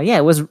yeah,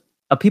 it was.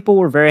 People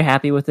were very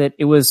happy with it.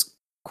 It was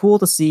cool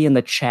to see in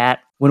the chat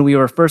when we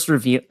were first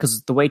revealed,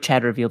 because the way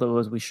Chad revealed it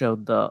was we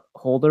showed the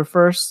holder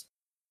first,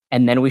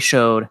 and then we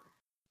showed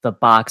the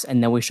box,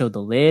 and then we showed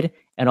the lid,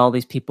 and all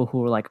these people who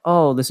were like,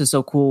 "Oh, this is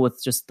so cool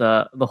with just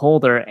the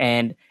holder."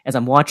 And as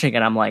I'm watching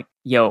it, I'm like,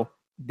 "Yo,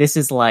 this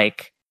is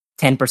like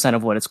 10%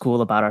 of what is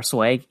cool about our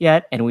swag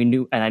yet." And I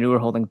knew we were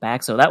holding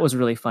back, so that was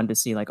really fun to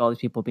see. Like all these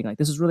people being like,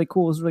 "This is really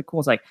cool. This is really cool."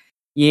 It's like,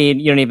 you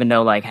don't even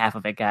know like half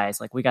of it,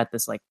 guys. Like we got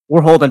this, like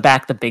we're holding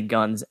back the big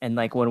guns, and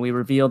like when we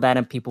revealed that,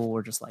 and people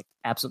were just like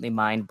absolutely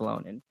mind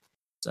blown. And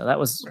so that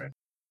was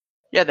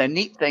Yeah, the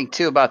neat thing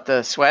too about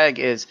the swag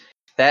is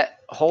that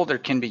holder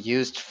can be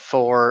used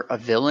for a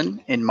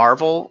villain in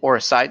Marvel or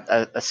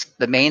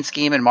the main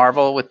scheme in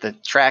Marvel with the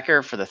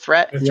tracker for the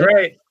threat. That's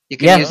right. You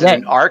can use it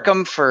in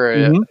Arkham for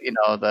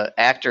the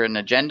actor and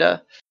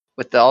agenda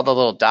with all the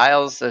little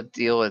dials that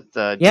deal with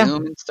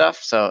Doom and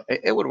stuff. So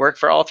it would work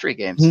for all 3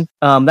 games.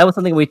 Mm-hmm. That was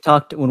something we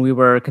talked when we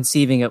were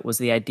conceiving it, was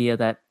the idea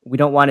that we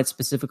don't want it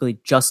specifically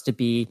just to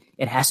be,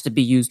 it has to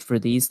be used for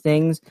these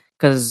things.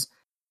 Because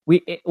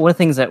one of the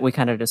things that we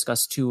kind of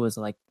discussed too was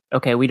like,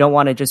 okay, we don't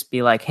want to just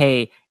be like,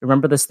 hey,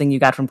 remember this thing you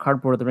got from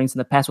Cardboard of the Rings in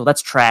the past? Well,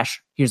 that's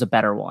trash. Here's a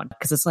better one.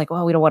 Because it's like,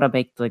 well, we don't want to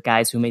make the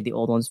guys who made the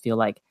old ones feel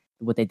like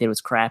what they did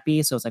was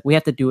crappy. So it's like, we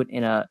have to do it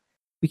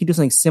we can do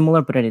something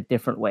similar, but in a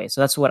different way. So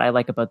that's what I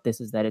like about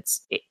this, is that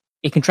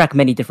it can track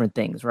many different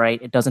things,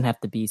 right? It doesn't have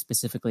to be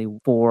specifically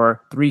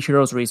for 3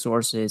 heroes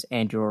resources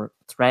and your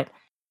threat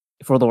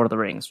for Lord of the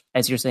Rings.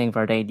 As you're saying,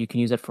 Vardain, you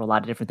can use it for a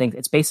lot of different things.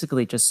 It's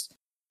basically just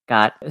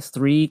got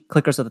 3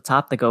 clickers at the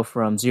top that go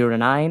from 0 to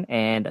 9,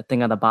 and a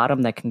thing on the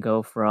bottom that can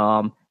go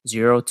from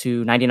 0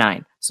 to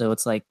 99. So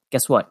it's like,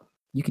 guess what?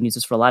 You can use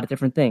this for a lot of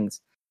different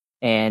things.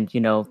 And,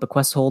 the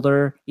quest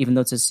holder, even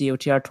though it says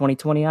COTR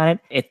 2020 on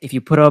it, if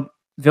you put a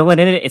villain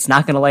in it, it's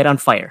not going to light on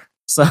fire.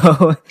 So,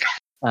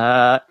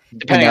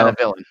 depending on the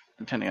villain.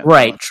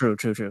 Right. True.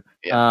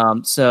 Yeah.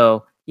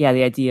 So yeah,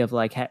 the idea of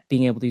like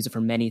being able to use it for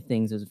many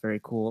things is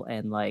very cool.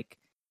 And like,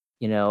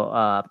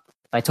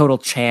 by total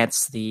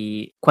chance,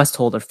 the quest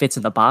holder fits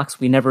in the box.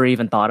 We never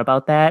even thought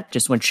about that.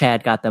 Just when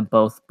Chad got them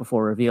both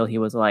before reveal, he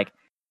was like,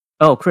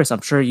 "Oh, Chris,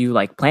 I'm sure you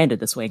like planned it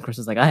this way." And Chris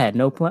was like, "I had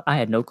no clue.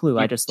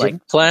 I just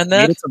like plan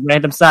that. Made it some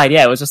random side.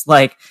 Yeah, it was just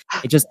like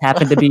it just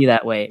happened to be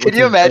that way." Could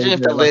you imagine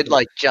if the lid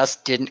like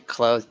just didn't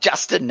close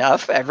just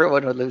enough?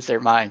 Everyone would lose their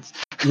minds.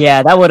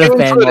 Yeah, that would have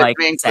been like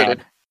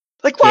sad.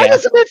 Like, why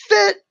doesn't it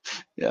fit?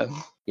 Yeah.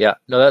 Yeah,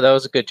 no, that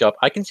was a good job.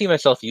 I can see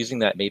myself using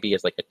that maybe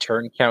as like a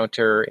turn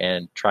counter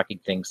and tracking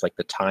things like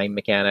the time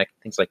mechanic,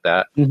 things like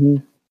that. Mm-hmm.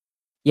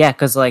 Yeah,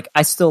 because like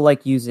I still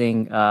like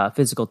using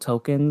physical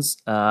tokens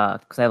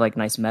because I like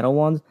nice metal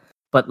ones,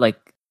 but like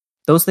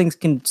those things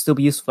can still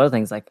be used for other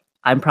things. Like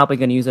I'm probably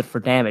going to use it for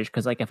damage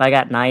because, like, if I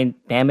got 9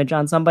 damage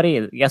on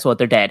somebody, guess what?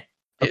 They're dead.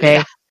 Okay.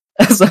 Yeah.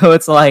 So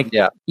it's like,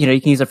 Yeah. you know,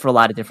 you can use it for a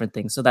lot of different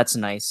things. So that's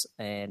nice.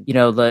 And, you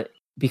know,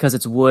 because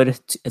it's wood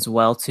as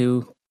well,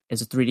 too,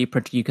 as a 3D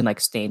printer, you can like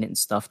stain it and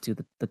stuff to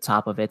the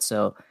top of it.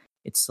 So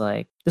it's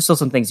like, there's still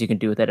some things you can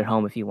do with it at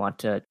home if you want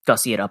to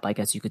gussy it up, I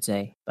guess you could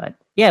say. But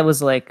yeah, it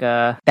was like,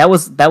 it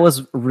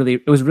was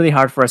really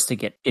hard for us to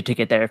get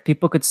there. If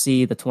people could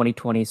see the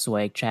 2020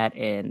 swag chat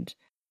and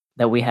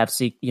that we have,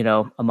 you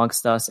know,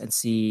 amongst us and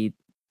see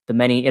the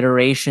many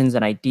iterations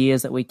and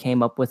ideas that we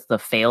came up with, the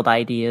failed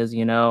ideas,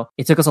 you know.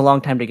 It took us a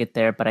long time to get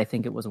there, but I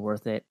think it was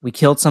worth it. We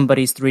killed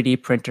somebody's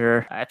 3D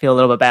printer. I feel a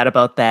little bit bad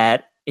about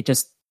that. It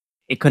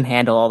couldn't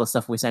handle all the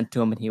stuff we sent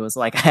to him, and he was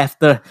like, I have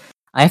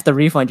to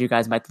refund you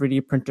guys. My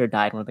 3D printer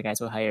died, one of the guys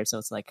we hired, so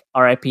it's like,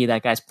 RIP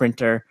that guy's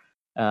printer.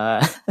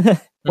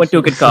 Went to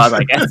a good cause,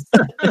 I guess.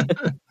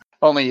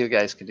 Only you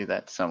guys can do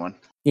that to someone.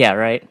 Yeah,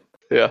 right?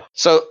 Yeah.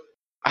 So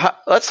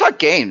let's talk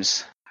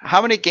games.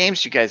 How many games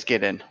did you guys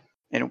get in?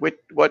 And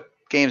what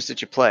games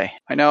did you play?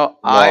 I know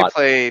I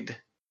played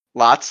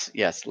lots.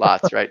 Yes,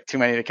 lots, right? Too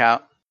many to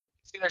count.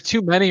 It's either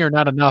too many or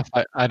not enough.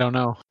 I don't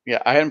know.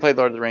 Yeah, I hadn't played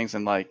Lord of the Rings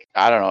in like,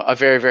 I don't know, a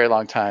very, very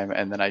long time.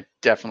 And then I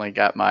definitely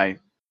got my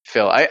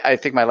fill. I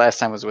think my last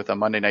time was with a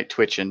Monday Night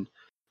Twitch in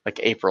like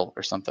April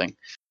or something.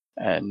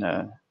 And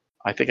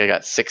I think I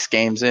got 6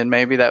 games in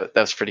maybe. That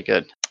was pretty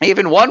good. I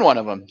even won one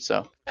of them.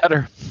 So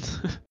Better.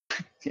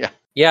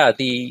 Yeah,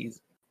 the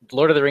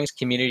Lord of the Rings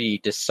community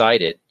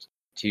decided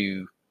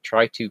to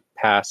try to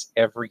pass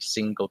every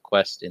single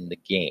quest in the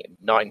game,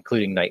 not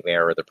including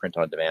Nightmare or the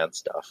print-on-demand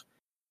stuff.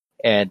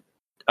 And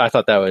I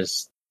thought that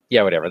was,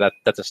 yeah, whatever.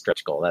 That's a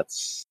stretch goal.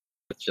 That's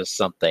just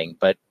something.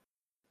 But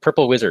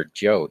Purple Wizard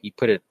Joe, he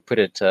put it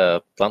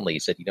bluntly. He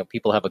said, you know,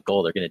 people have a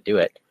goal, they're going to do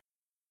it.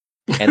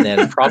 And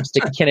then props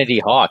to Kennedy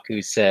Hawk,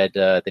 who said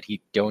that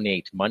he'd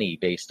donate money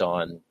based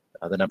on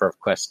the number of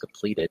quests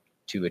completed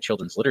to a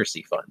children's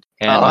literacy fund.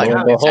 And I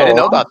didn't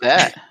know about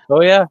that.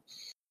 Oh yeah,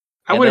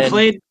 I would have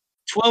played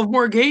 12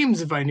 more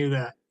games if I knew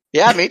that.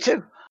 Yeah, me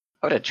too.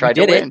 I would have tried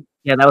to win.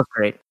 Yeah, that was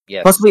great.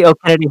 Yes. Plus, we owe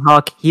Kennedy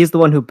Hawk. He's the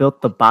one who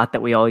built the bot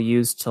that we all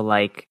use to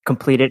like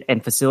complete it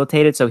and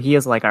facilitate it. So he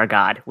is like our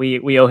god.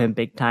 We owe him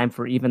big time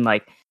for even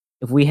like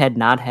if we had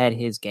not had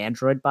his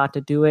Gandroid bot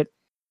to do it.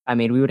 I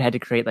mean, we would have had to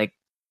create like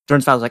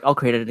Jordan's file was like, I'll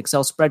create an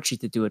Excel spreadsheet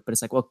to do it. But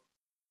it's like, well,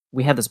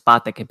 we have this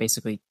bot that can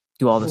basically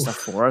do all this stuff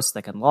for us.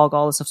 That can log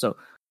all this stuff, so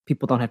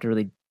people don't have to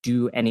really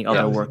do any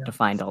other work to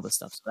find all this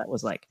stuff. So that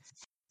was like,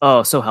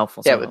 oh, so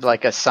helpful. Yeah, with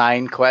like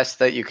assign quests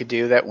that you could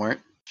do that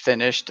weren't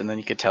finished, and then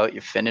you could tell it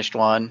you finished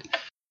one.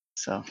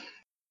 So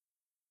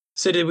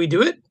did we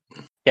do it?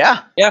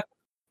 Yeah.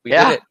 We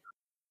did it.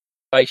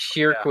 By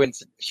sheer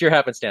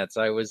happenstance,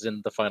 I was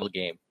in the final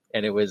game,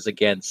 and it was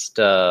against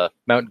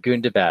Mount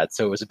Gundabad,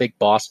 so it was a big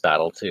boss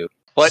battle too.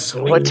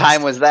 What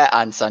time was that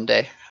on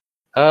Sunday?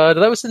 That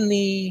was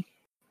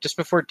just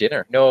before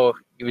dinner. No,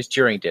 it was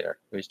during dinner.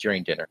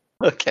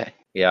 Okay.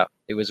 Yeah,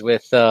 it was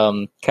with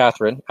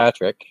Catherine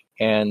Patrick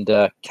and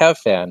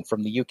Kevfan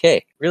from the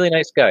UK. Really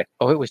nice guy.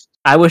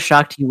 I was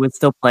shocked he was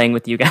still playing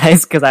with you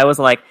guys because I was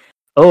like,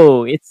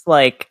 oh, it's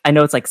like, I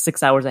know it's like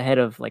 6 hours ahead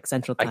of like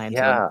Central Time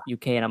to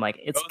UK, and I'm like,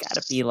 it's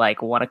gotta be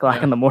like 1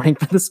 o'clock in the morning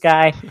for this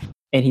guy,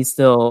 and he's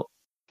still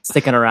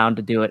sticking around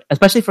to do it,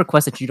 especially for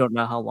quests that you don't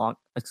know how long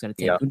it's going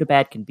to take.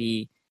 Gundabad can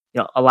be,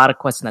 you know, a lot of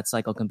quests in that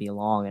cycle can be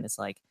long, and it's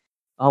like,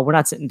 oh, we're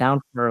not sitting down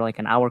for like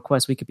an hour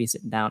quest. We could be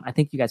sitting down. I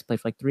think you guys played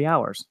for like 3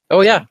 hours.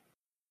 Oh yeah,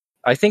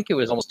 I think it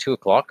was almost 2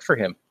 o'clock for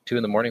him, 2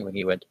 a.m. when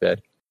he went to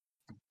bed.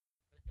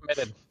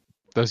 Committed.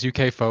 Those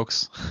UK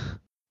folks.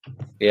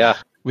 Yeah,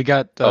 we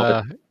got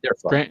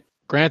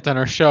Grant on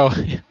our show.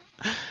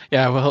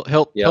 Yeah,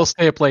 well, he'll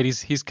stay up late.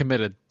 He's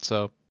committed,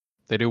 so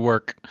they do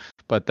work.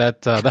 But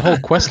that whole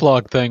quest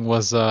log thing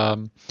was,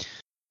 it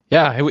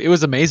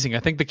was amazing. I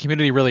think the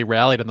community really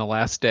rallied on the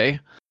last day.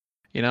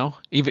 You know,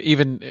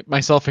 even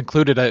myself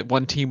included.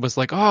 One team was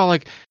like, "Oh,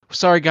 like,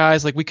 sorry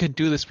guys, like we couldn't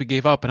do this. We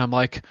gave up." And I'm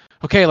like,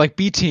 "Okay, like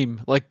B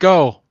team, like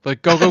go. B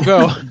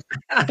team,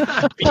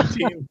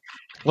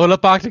 load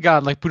up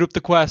Octagon, like put up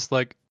the quest,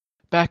 like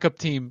backup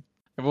team."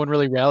 Everyone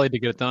really rallied to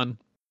get it done.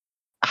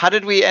 How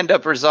did we end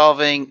up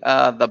resolving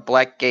the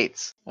Black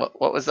Gates?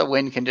 What was the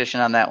win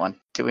condition on that one?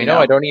 Do we know?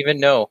 I don't even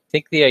know. I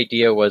think the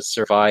idea was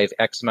survive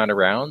X amount of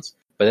rounds,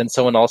 but then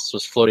someone else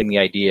was floating the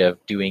idea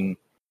of doing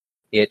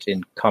it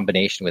in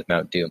combination with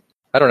Mount Doom.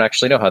 I don't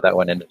actually know how that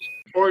one ended.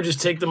 Or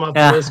just take them off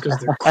the list because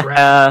they're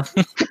crap.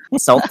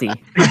 Salty.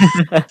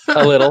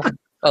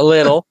 A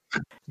little.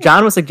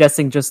 John was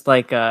suggesting just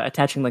like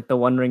attaching like the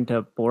One Ring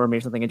to Boromir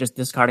or something and just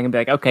discarding and be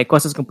like, okay,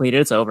 quest is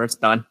completed, it's over, it's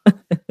done.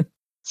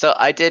 So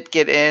I did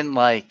get in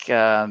like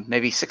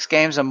maybe 6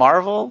 games of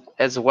Marvel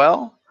as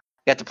well.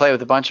 Got to play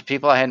with a bunch of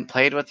people I hadn't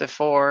played with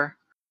before.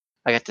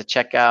 I got to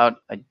check out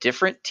a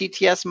different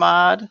TTS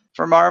mod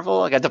for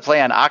Marvel. I got to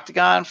play on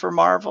Octagon for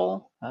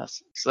Marvel.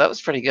 So that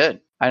was pretty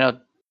good. I know,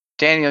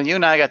 Daniel, you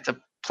and I got to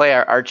play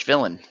our arch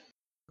villain.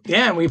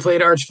 Yeah, and we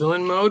played arch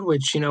villain mode,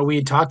 which, you know,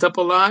 we talked up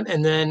a lot,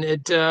 and then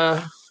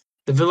the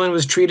villain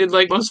was treated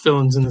like most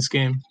villains in this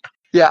game.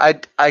 Yeah,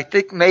 I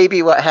think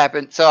maybe what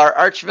happened. So our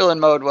arch villain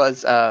mode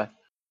was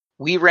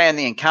we ran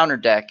the encounter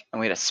deck, and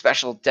we had a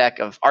special deck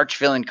of arch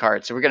villain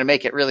cards. So we're going to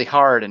make it really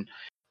hard. And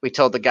we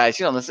told the guys,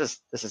 this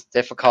is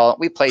difficult.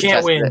 We play Can't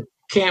tested win. it.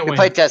 Can't We win.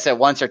 played test it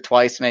once or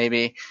twice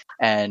maybe,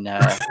 and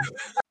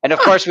of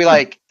course we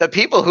like the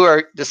people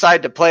who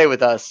decide to play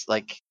with us,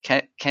 like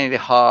Kennedy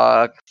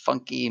Hawk,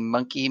 Funky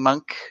Monkey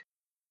Monk,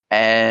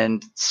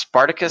 and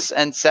Spartacus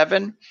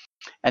N7,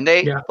 and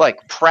they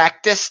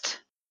practiced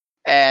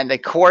and they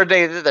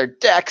coordinated their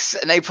decks,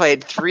 and they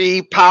played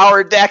 3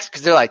 power decks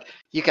because they're like,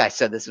 you guys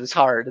said this was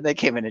hard, and they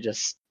came in and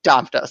just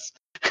stomped us.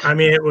 I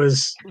mean, it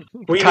was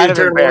kind of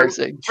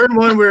embarrassing. Turn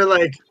 1, we were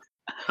like,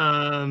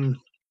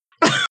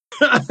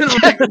 I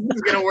don't think this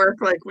is gonna work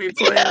like we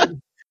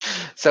planned.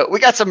 So we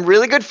got some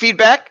really good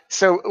feedback.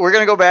 So we're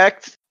gonna go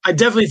back. I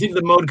definitely think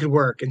the mode could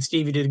work, and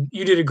Steve,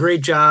 you did a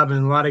great job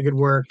and a lot of good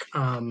work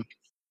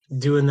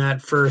doing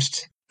that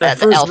first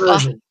alpha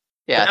version.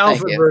 Yeah, the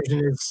alpha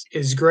version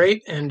is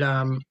great, and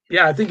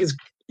I think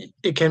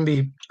it can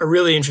be a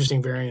really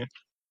interesting variant.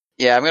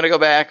 Yeah, I'm gonna go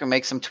back and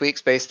make some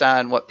tweaks based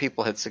on what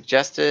people had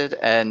suggested,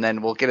 and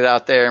then we'll get it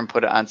out there and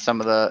put it on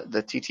some of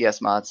the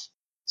TTS mods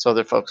so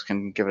other folks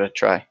can give it a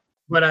try.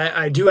 But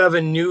I do have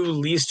a new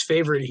least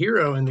favorite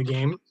hero in the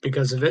game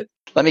because of it.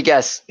 Let me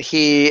guess.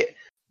 He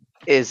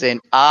is an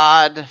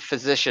odd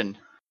physician.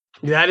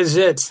 That is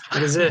it.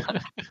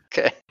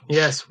 Okay.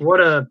 Yes. What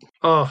a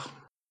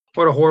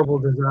horrible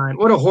design.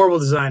 What a horrible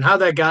design. How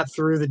that got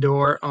through the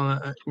door.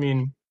 I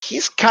mean,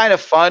 he's kind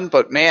of fun,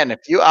 but man,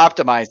 if you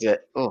optimize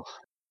it,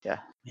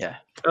 yeah.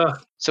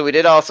 So we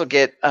did also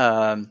get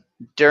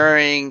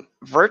during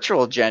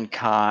Virtual Gen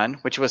Con,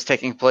 which was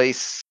taking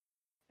place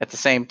at the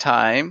same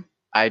time.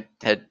 I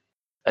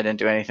didn't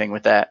do anything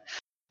with that,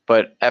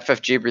 but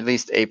FFG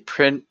released a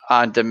print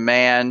and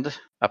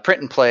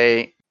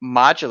play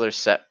modular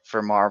set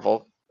for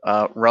Marvel,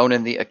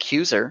 Ronan the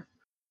Accuser,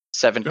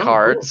 7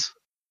 cards,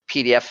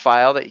 cool. PDF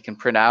file that you can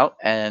print out,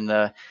 and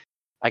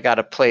I got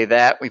to play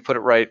that. We put it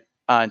right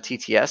on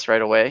TTS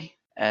right away,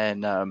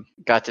 and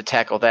got to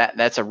tackle that. And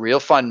that's a real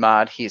fun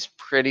mod. He's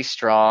pretty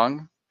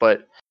strong,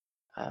 but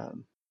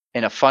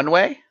in a fun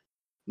way.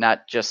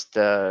 Not just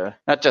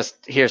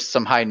here's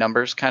some high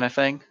numbers kind of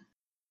thing.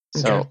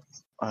 So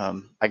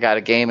I got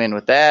a game in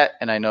with that,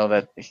 and I know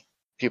that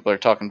people are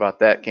talking about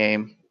that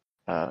game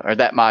or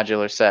that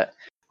modular set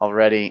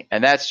already,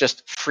 and that's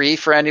just free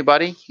for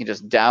anybody. You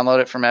just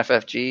download it from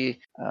FFG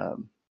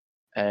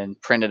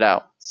and print it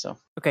out. So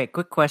okay,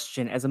 quick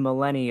question: as a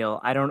millennial,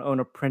 I don't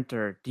own a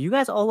printer. Do you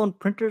guys all own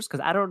printers?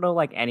 Because I don't know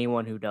like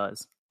anyone who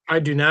does. I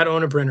do not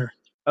own a printer.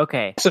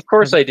 Okay, yes, of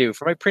course I do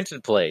for my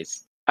printed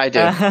plays. I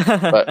do,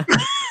 but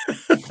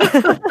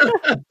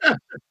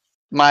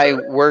my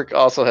work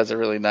also has a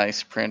really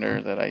nice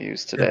printer that I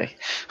use today.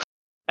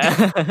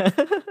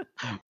 But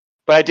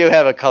I do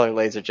have a color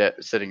laser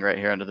jet sitting right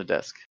here under the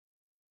desk.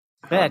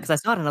 Yeah, because I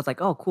saw it and I was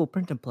like, "Oh, cool,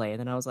 print and play." And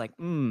then I was like,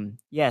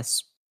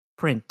 yes,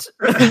 print."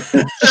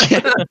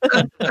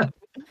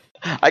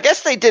 I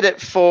guess they did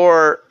it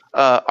for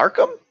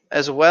Arkham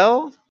as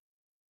well.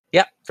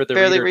 Yeah, for the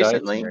fairly Reader Guide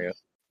recently. scenario.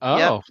 Oh,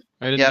 Yep.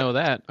 I didn't know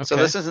that. Okay. So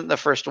this isn't the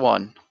first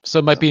one. So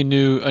it might be a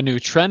new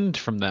trend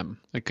from them.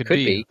 It could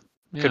be.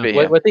 Yeah. Could be.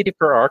 What they did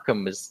for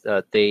Arkham is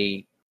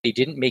they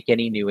didn't make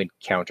any new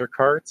encounter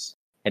cards,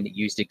 and it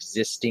used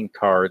existing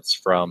cards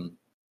from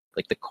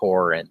like the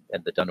Core and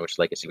the Dunwich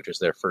Legacy, which was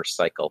their first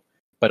cycle.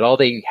 But all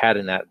they had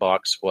in that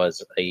box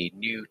was a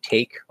new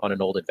take on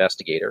an old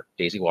investigator,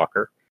 Daisy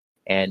Walker,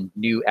 and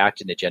new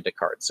act and agenda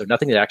cards. So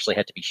nothing that actually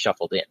had to be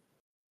shuffled in.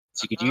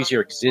 So you could use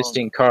your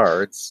existing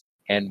cards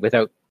and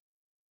without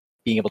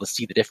being able to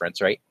see the difference,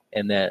 right?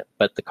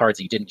 But the cards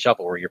that you didn't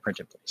shuffle were your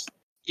print in place.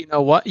 You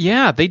know what?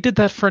 Yeah, they did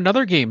that for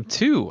another game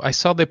too. I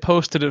saw they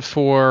posted it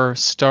for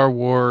Star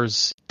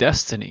Wars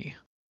Destiny.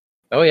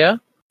 Oh yeah?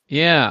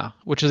 Yeah,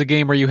 which is a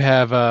game where you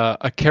have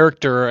a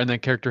character, and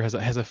that character has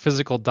a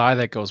physical die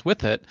that goes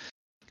with it.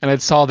 And I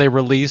saw they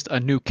released a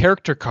new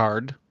character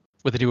card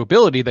with a new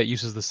ability that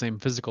uses the same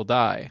physical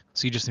die.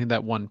 So you just need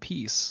that one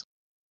piece.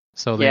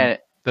 So and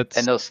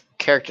those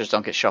characters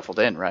don't get shuffled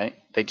in, right?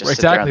 They just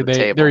exactly. sit there on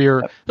the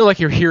table. They're like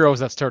your heroes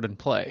that start in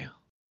play.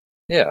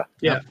 Yeah.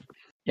 Yeah.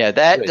 Yeah,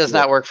 that does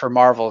not work for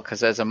Marvel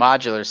because as a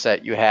modular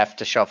set, you have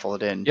to shuffle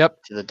it in to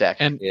the deck.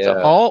 And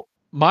so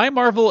my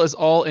Marvel is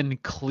all in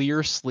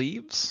clear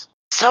sleeves.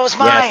 So is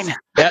mine. Yes.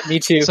 Yeah, me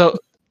too. So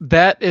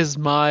that is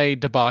my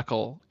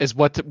debacle. Is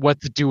what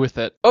to do with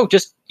it. Oh,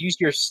 just use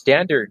your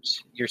standard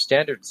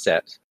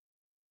set,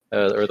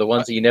 or the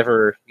ones that you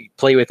never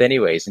play with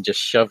anyways, and just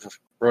shove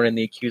Ronan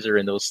the Accuser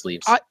in those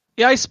sleeves.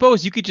 I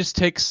suppose you could just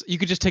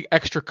take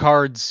extra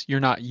cards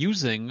you're not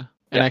using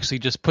and actually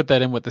just put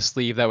that in with the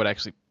sleeve.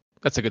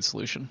 That's a good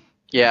solution.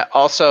 Yeah.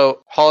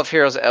 Also, Hall of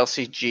Heroes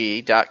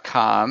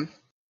LCG.com,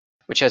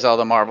 which has all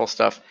the Marvel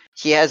stuff.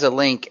 He has a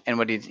link, and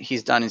what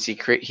he's done is he's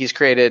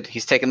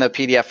taken the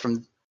PDF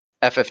from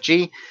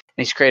FFG, and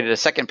he's created a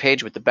second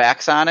page with the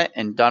backs on it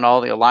and done all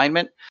the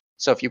alignment.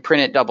 So if you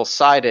print it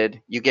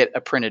double-sided, you get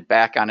a printed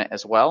back on it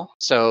as well.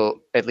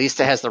 So at least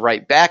it has the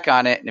right back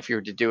on it. And if you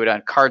were to do it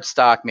on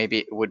cardstock, maybe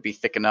it would be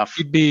thick enough.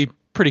 You'd be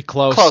pretty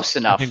close. Close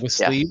enough. I think with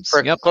Yeah. sleeves.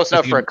 Close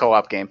enough for a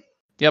co-op game.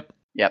 Yep.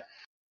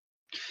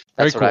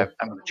 That's Very what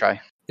I'm going to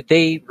try.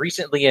 They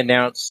recently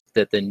announced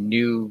that the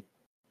new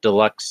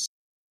deluxe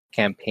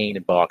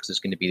campaign box is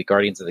going to be the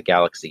Guardians of the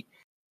Galaxy.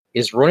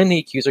 Is Ronan the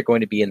Accuser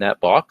going to be in that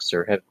box,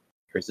 or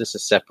is this a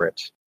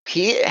separate?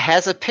 He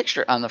has a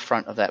picture on the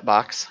front of that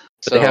box.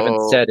 But they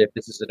haven't said if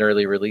this is an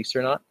early release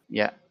or not.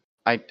 Yeah,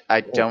 I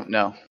don't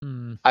know.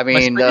 Hmm. I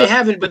mean, They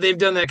haven't, but they've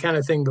done that kind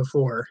of thing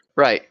before.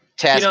 right.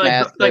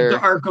 Taskmaster. Like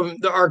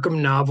the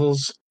Arkham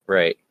novels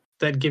Right.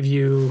 that give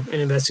you an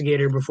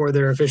investigator before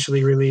they're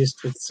officially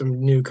released with some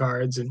new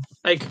cards, and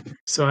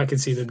so I could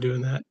see them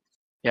doing that.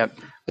 Yep.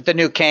 With the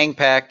new Kang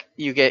pack,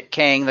 you get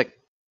Kang the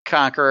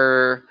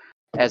Conqueror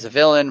as a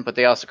villain, but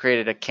they also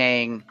created a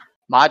Kang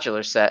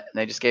modular set, and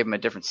they just gave him a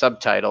different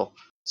subtitle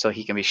so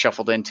he can be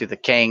shuffled into the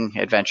Kang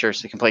adventure,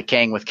 so you can play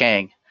Kang with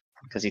Kang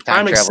because he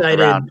time travels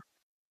around.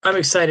 I'm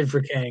excited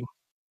for Kang.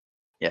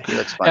 Yeah, he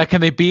looks fun. Yeah,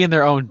 can they be in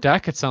their own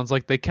deck? It sounds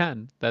like they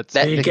can. That's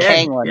The You can,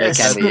 Kang one, yes.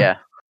 they can be, yeah.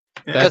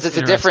 Because it's a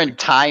interesting. different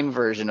time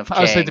version of Kang.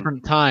 I would say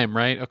different time,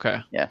 right?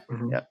 Okay.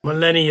 Mhm. Yep.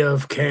 Millennia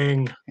of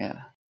Kang.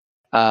 Yeah.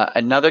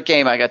 Another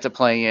game I got to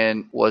play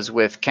in was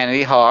with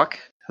Kennedy Hawk,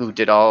 who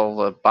did all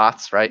the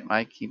bots, right,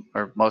 Mike?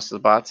 Or most of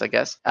the bots, I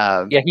guess.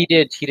 Yeah, he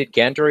did. He did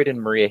Gandroid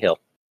and Maria Hill.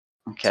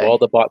 Okay. So all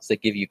the bots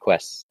that give you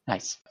quests.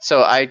 Nice.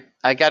 So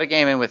I got a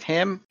game in with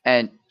him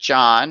and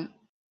John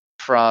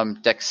from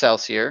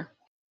Dexcelsior,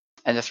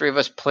 and the three of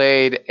us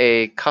played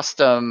a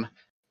custom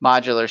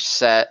modular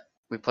set.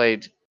 We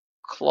played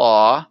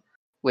Claw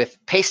with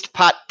Paste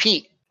Pot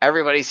Pete,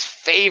 everybody's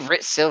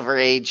favorite Silver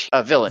Age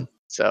villain.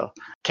 So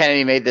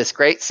Kennedy made this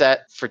great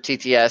set for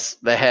TTS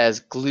that has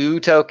glue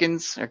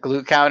tokens or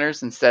glue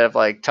counters instead of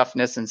like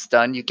toughness and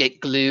stun. You get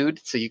glued,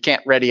 so you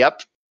can't ready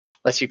up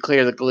unless you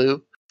clear the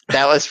glue.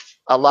 That was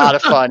a lot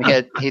of fun.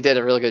 He did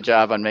a really good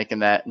job on making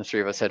that, and the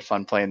three of us had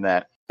fun playing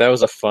that. That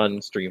was a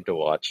fun stream to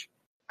watch.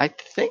 I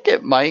think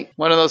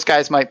one of those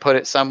guys might put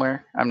it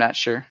somewhere. I'm not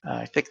sure.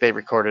 I think they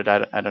recorded.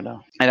 I don't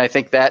know. And I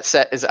think that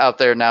set is out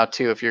there now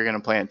too if you're going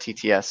to play on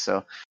TTS.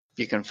 So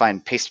you can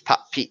find Paste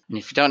Pot Pete. And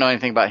if you don't know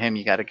anything about him,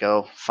 you got to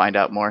go find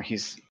out more.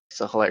 He's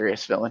a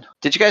hilarious villain.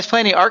 Did you guys play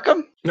any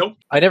Arkham? Nope.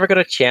 I never got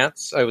a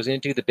chance. I was going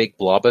to do the big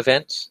blob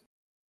event,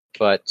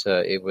 but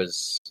I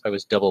was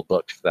double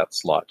booked for that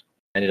slot.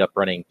 I ended up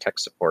running tech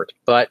support.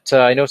 But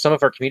I know some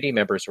of our community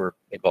members were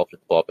involved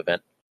with the blob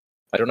event.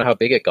 I don't know how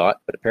big it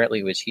got, but apparently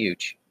it was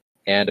huge.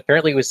 And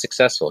apparently it was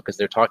successful because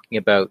they're talking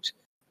about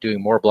doing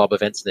more blob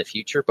events in the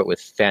future, but with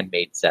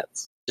fan-made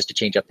sets, just to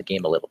change up the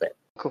game a little bit.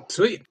 Cool.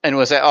 Sweet. And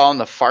was that all in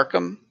the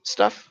Farcom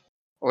stuff?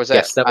 Or was that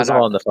Yes, that was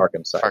all on the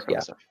Farcom side. Farcom Yeah.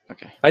 stuff?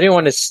 Okay. I didn't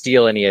want to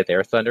steal any of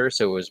their thunder,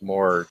 so it was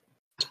more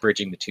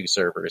bridging the two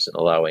servers and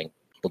allowing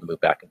people to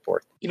move back and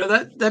forth. You know,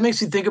 that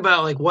makes me think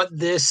about like what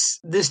this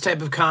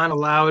type of con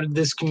allowed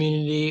this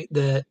community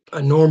that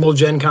a normal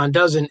Gen Con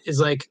doesn't,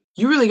 is like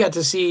you really got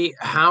to see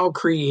how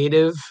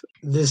creative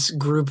this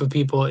group of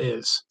people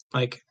is.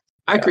 Like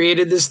I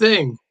created this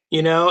thing,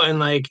 you know,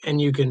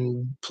 and you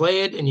can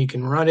play it and you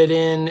can run it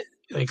in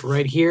like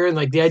right here, and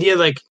like the idea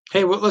like,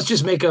 hey, well, let's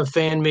just make a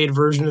fan made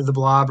version of the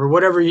blob or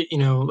whatever, you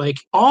know, like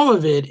all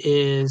of it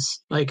is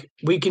like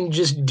we can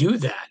just do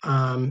that.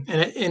 And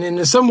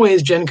in some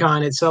ways Gen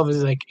Con itself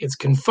is like it's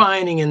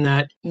confining in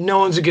that no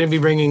one's going to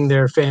be bringing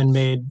their fan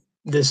made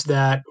this,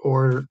 that,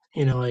 or,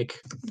 you know, like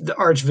the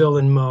arch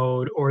villain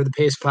mode or the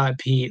Paste Pot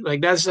Pete.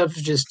 Like that stuff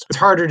is just, it's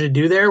harder to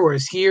do there.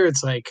 Whereas here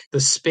it's like the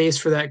space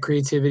for that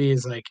creativity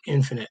is like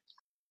infinite.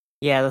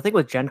 Yeah, the thing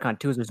with Gen Con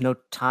too is there's no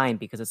time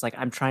because it's like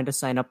I'm trying to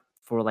sign up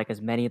for like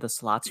as many of the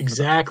slots for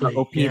Exactly. the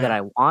OP that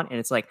I want, and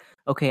it's like,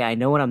 okay, I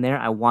know when I'm there,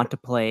 I want to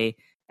play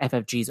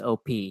FFG's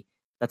OP.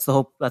 That's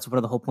one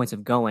of the whole points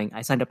of going.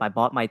 I signed up, I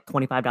bought my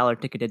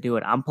 $25 ticket to do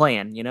it. I'm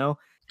playing, you know?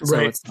 So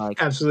Right. it's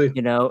like, Absolutely.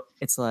 you know,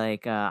 it's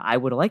like I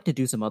would like to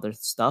do some other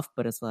stuff,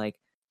 but it's like,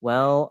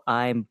 well,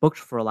 I'm booked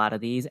for a lot of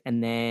these,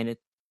 and then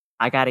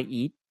I gotta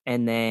eat,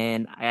 and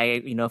then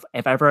I, you know,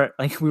 if ever,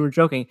 like we were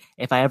joking,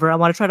 if I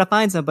want to try to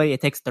find somebody,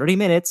 it takes 30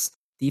 minutes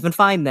to even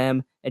find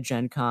them at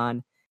Gen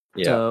Con.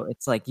 Yeah. So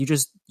it's like you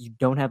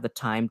don't have the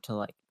time to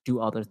like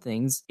do other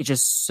things. It's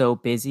just so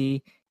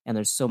busy and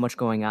there's so much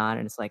going on.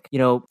 And it's like, you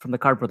know, from the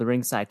Cardboard the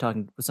Ring side,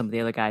 talking with some of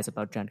the other guys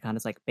about Gen Con,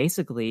 it's like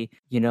basically,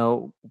 you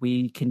know,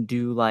 we can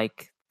do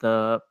like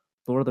the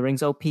Lord of the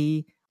Rings OP,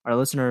 our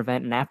listener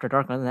event, and After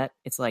Dark. Other than that,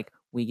 it's like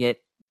we get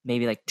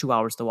maybe like 2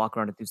 hours to walk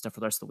around and do stuff for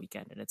the rest of the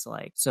weekend. And it's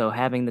like, so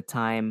having the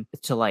time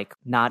to like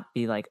not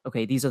be like,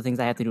 okay, these are the things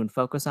I have to do and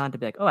focus on, to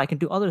be like, oh, I can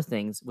do other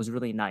things, was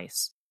really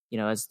nice. You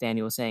know, as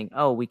Daniel was saying,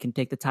 oh, we can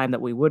take the time that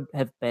we would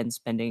have been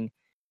spending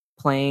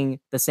playing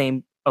the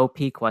same OP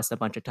quest a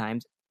bunch of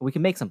times. We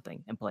can make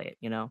something and play it,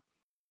 you know?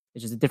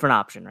 It's just a different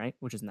option, right?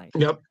 Which is nice.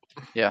 Yep.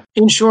 Yeah.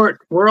 In short,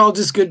 we're all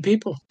just good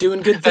people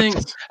doing good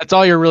things. That's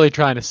all you're really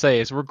trying to say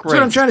is we're great. That's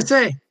what I'm trying to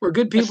say. We're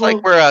good people. It's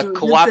like we're a doing good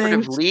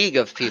cooperative things. league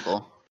of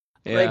people.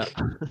 Yeah.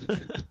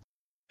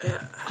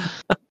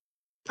 Like,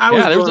 I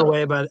was Yeah, there's blown a-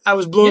 away by it. I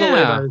was blown away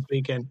Yeah. by this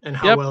weekend and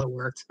how Yep. well it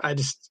worked. I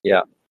just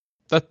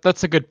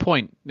That's a good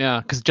point.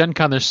 Yeah, because Gen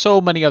Con, there's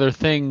so many other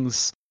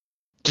things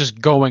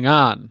just going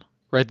on,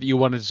 right? That you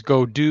want to just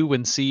go do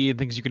and see, and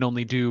things you can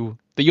only do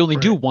that you only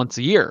do Right. once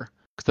a year.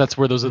 Because that's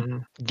where those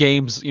Mhm.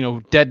 games,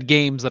 dead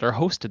games that are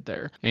hosted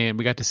there, and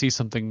we got to see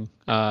something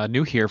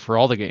new here for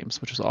all the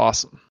games, which was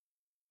awesome.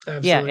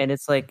 Absolutely. Yeah, and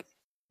it's like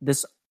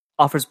this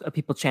offers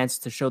people chance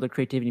to show their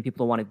creativity.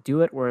 People want to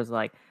do it. Whereas,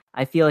 like,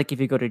 I feel like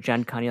if you go to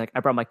Gen Con, you're like, I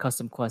brought my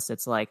custom quest.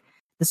 It's like,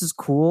 this is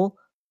cool,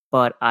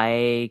 but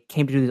I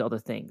came to do these other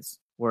things.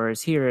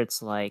 Whereas here,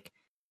 it's like,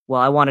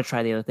 well, I want to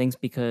try the other things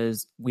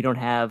because we don't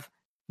have,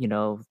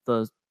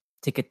 those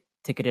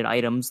ticketed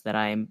items that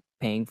I'm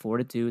paying for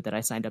to do that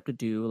I signed up to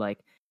do. Like,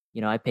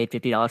 I paid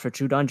 $50 for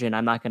True Dungeon.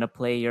 I'm not going to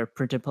play your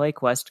print and play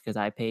quest because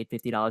I paid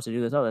 $50 to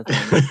do this other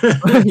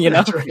thing.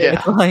 That's right. Yeah.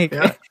 It's like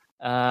Yeah.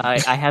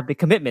 I have the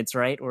commitments,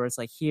 right? Or it's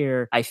like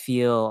here, I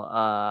feel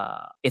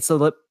it's a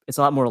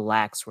lot more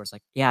relaxed. Where it's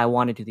like, yeah, I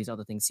want to do these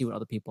other things, see what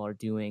other people are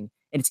doing,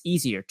 and it's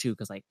easier too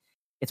because like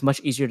it's much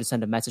easier to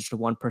send a message to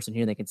one person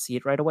here; they can see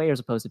it right away, as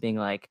opposed to being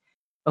like,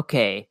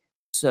 okay,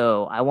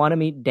 so I want to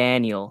meet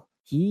Daniel.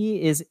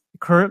 He is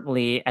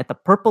currently at the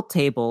purple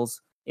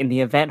tables in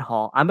the event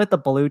hall. I'm at the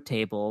blue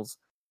tables.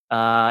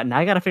 Now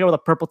I got to figure out what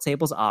the purple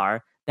tables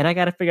are. Then I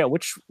got to figure out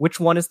which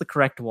one is the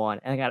correct one.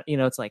 And I got,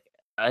 it's like,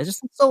 it's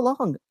just so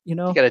long, You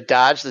got to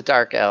dodge the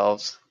dark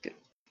elves.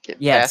 Get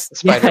Yes. past the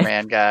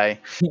Spider-Man guy.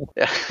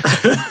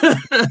 Yeah.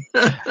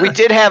 We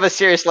did have a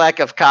serious lack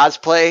of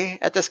cosplay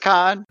at this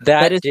con.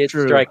 That is did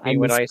true. strike me I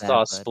when I missed that, saw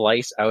but-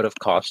 Splice out of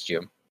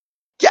costume.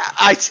 Yeah,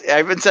 I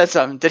even said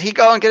something. Did he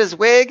go and get his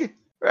wig?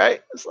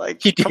 Right? It's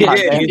like, He come on,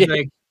 did. Yeah, man. he's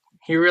like,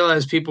 he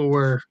realized people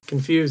were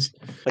confused.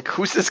 Like,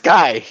 who's this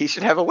guy? He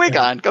should have a wig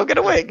Yeah. on. Go get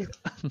a wig.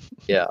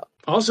 Yeah.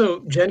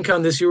 Also, Gen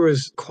Con this year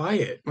was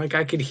quiet. Like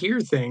I could hear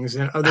things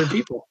and other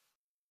people.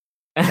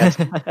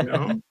 You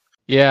know,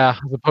 Yeah,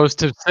 as opposed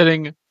to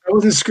sitting I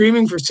wasn't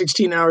screaming for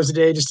 16 hours a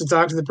day just to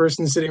talk to the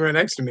person sitting right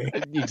next to me.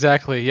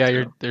 exactly.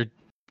 Yeah, they're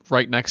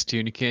right next to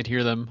you and you can't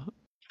hear them.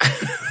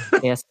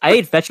 Yes, I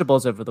ate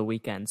vegetables over the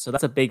weekend, so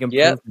that's a big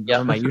Yeah, improvement yeah.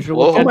 over my usual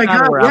Whoa. weekend Oh my con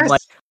God, where I'm yes.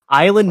 like,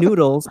 island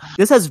noodles.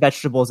 This has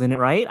vegetables in it,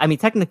 right? I mean,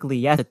 technically,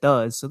 yes, it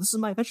does. So this is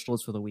my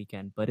vegetables for the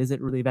weekend, but is it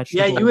really Yeah,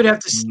 vegetables? you would have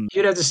to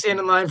you'd have to stand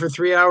in line for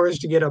 3 hours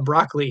to get a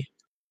broccoli.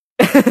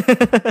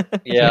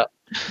 Yeah.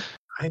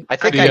 I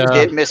think The, I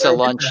did miss a I did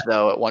lunch,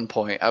 though, at one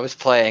point. I was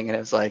playing, and it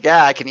was like,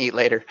 yeah, I can eat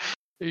later.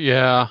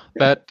 Yeah,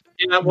 that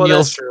Yeah, well,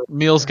 that's true.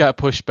 meals got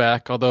pushed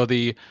back. Although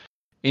the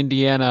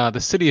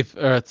city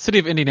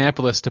of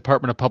Indianapolis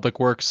Department of Public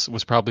Works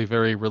was probably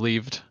very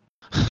relieved.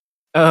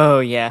 Oh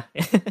yeah,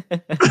 no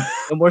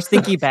more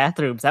stinky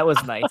bathrooms. That was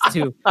nice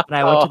too. When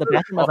I went to the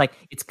bathroom, I was like,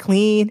 "It's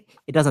clean.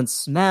 It doesn't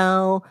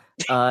smell.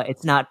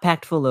 It's not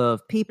packed full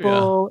of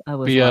people." I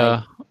was The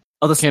like,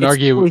 "Oh, this can't it's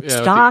argue, fully yeah, with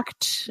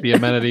stocked." the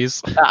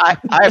amenities. I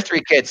have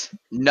 3 kids.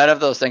 None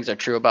of those things are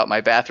true about my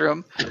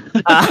bathroom,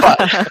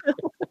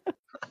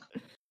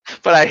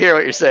 but I hear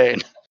what you're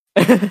saying.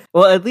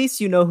 Well, at least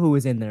you know who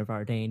was in there,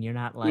 Vardain. You're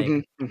not like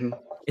Mhm, mhm.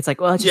 it's like,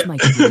 well, it's just Yeah. my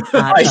kid. It's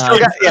not, I still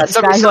got- yeah, this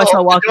somebody guy who I still saw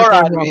opened walking the door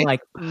through. on I'm me.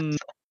 like,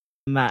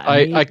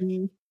 I-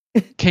 maybe.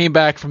 Came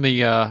back from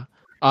the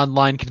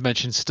online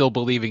convention still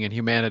believing in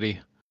humanity.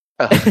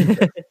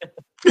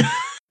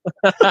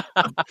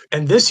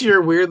 And this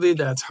year, weirdly,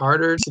 that's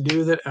harder to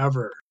do than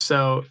ever.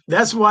 So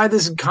that's why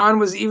this con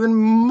was even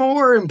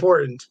more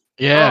important.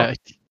 Yeah,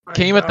 My it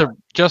came at God.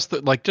 just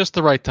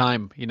the right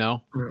time,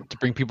 Mm. to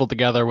bring people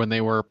together when they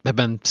have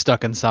been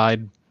stuck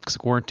inside because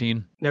of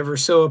quarantine. Never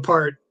so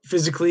apart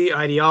physically,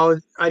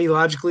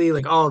 ideologically,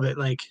 like all of it.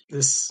 Like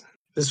this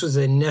was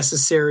a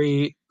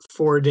necessary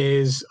 4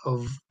 days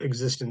of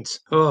existence.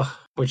 Oh,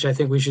 which I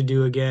think we should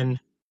do again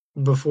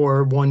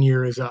before 1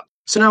 year is up.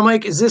 So now,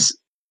 Mike, is this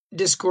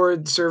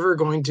Discord server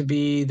going to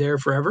be there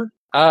forever?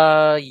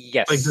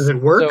 Yes. Like, does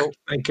it work? So,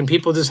 Like, can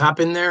people just hop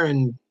in there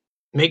and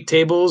make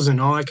tables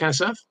and all that kind of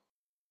stuff?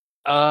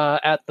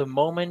 at the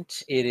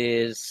moment, it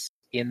is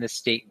in the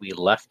state we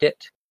left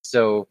it,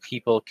 so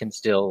people can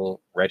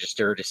still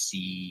register to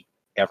see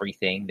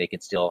everything. They can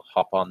still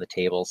hop on the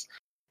tables.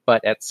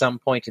 But at some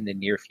point in the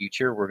near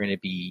future, we're going to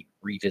be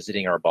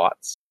revisiting our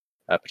bots,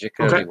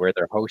 particularly Okay. where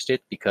they're hosted,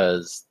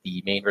 because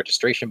the main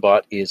registration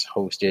bot is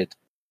hosted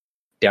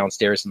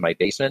downstairs in my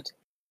basement.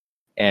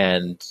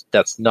 And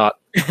that's not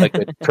a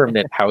good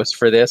permanent house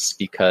for this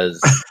because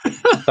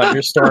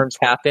thunderstorms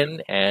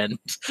happen. And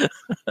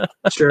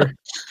Sure.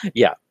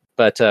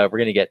 but we're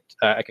going to get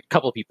a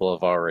couple of people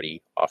have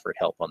already offered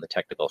help on the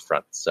technical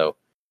front. So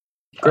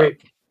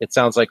Great. it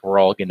sounds like we're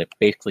all going to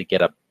basically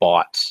get a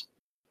bot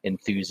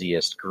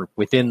enthusiast group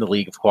within the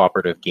League of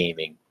Cooperative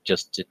Gaming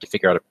just to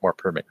figure out a more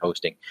permanent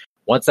hosting.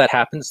 Once that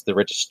happens, the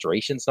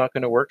registration's not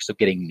going to work, so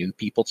getting new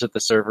people to the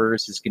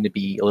servers is going to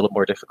be a little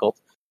more difficult.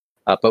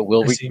 But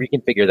we'll I see.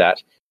 reconfigure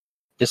that.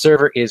 The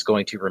server is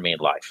going to remain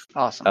live.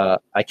 Awesome.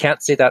 I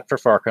can't say that for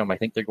Farcom. I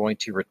think they're going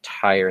to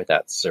retire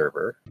that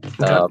server.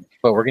 Okay.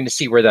 But we're going to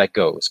see where that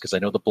goes, because I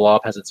know the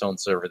Blob has its own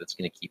server that's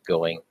going to keep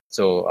going.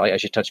 So I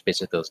should touch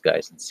base with those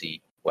guys and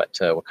see what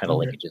kind of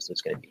linkages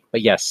there's going to be.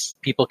 But yes,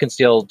 people can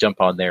still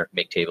jump on there,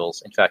 make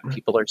tables. In fact,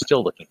 people are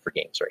still looking for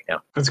games right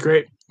now. That's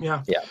great.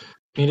 Yeah. Yeah.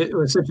 I mean, it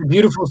was such a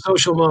beautiful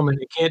social moment.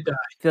 It can't die.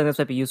 I feel like this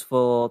might be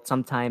useful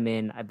sometime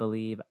in, I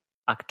believe,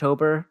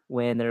 October,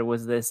 when there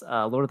was this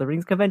Lord of the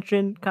Rings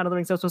convention. Kind of the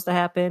Rings that was supposed to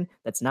happen.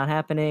 That's not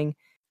happening.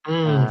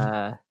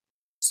 So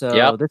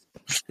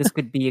this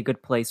could be a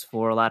good place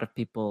for a lot of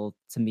people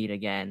to meet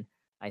again.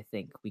 I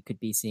think we could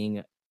be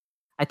seeing.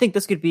 I think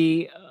this could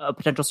be a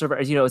potential server,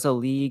 as as a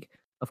league.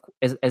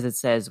 As it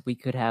says, we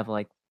could have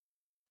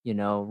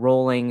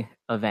rolling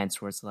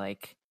events where it's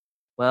like,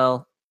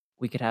 well,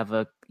 we could have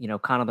a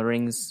Con of the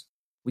Rings.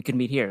 We could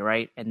meet here,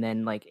 right? And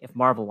then if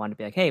Marvel wanted to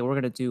be like, hey, we're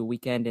gonna do a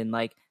weekend in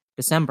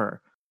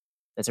December.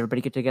 Does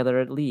everybody get together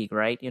at League,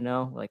 right?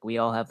 We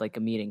all have a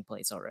meeting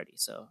place already.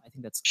 So I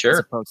think that's sure. As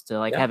opposed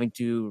to having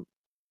to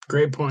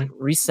great point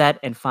reset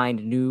and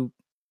find new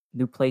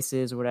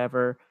places or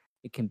whatever.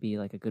 It can be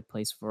a good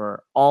place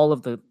for all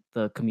of the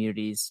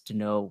communities to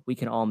know we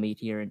can all meet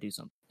here and do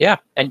something. Yeah,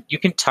 and you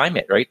can time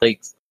it, right?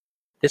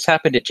 This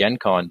happened at Gen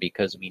Con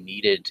because we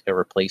needed a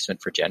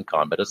replacement for Gen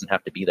Con, but it doesn't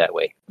have to be that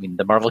way. I mean,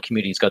 the Marvel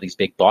community's got these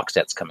big box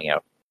sets coming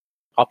out.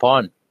 Hop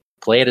on,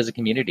 play it as a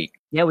community.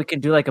 Yeah, we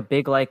can do a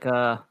big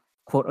quote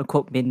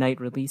unquote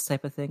midnight release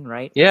type of thing,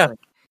 right? Yeah.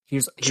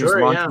 Here's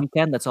launch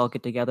weekend. Let's all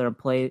get together and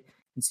play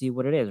and see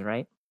what it is,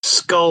 right?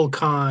 Skull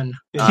Con.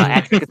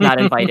 Actric is not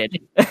invited.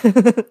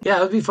 Yeah,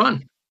 it would be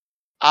fun.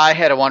 I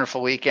had a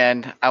wonderful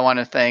weekend. I want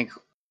to thank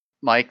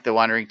Mike, the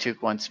Wandering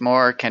Took, once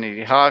more,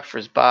 Kennedy Hawk for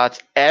his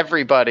bots,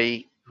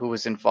 everybody who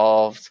was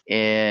involved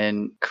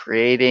in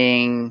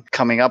creating,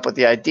 coming up with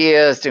the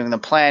ideas, doing the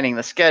planning,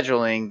 the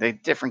scheduling, the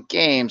different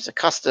games, the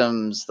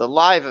customs, the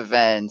live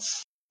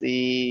events,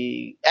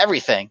 the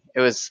everything. It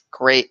was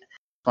great.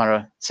 I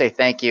want to say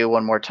thank you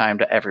one more time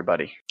to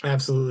everybody.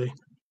 Absolutely.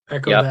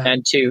 Echo that.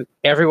 And to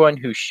everyone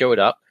who showed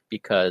up,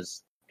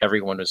 because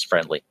everyone was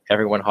friendly.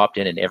 Everyone hopped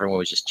in and everyone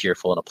was just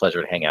cheerful and a pleasure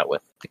to hang out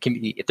with. The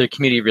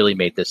community really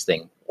made this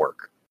thing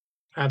work.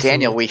 Absolutely.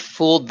 Daniel, we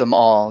fooled them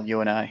all, you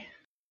and I.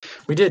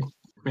 We did.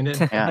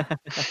 Yeah.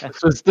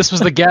 This was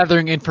the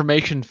gathering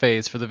information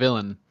phase for the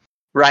villain.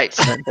 Right.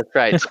 That's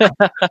right.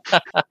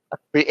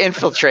 We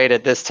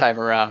infiltrated this time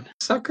around.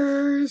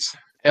 Suckers.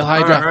 El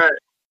Hydra. All right.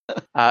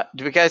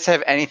 Do you guys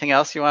have anything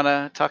else you want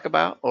to talk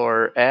about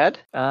or add?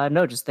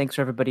 No, just thanks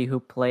for everybody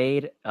who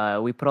played.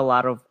 We put a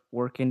lot of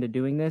work into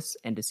doing this,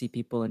 and to see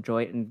people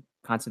enjoy it and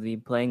constantly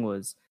playing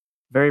was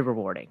very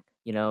rewarding.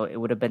 It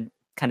would have been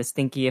kind of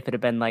stinky if it had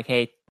been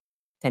hey,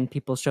 10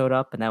 people showed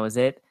up and that was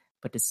it.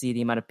 But to see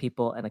the amount of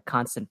people and the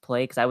constant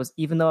play, because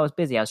even though I was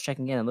busy, I was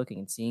checking in and looking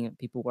and seeing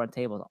people were on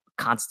tables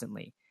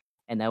constantly.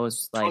 And that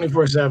was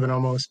 24/7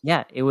 almost.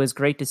 Yeah, it was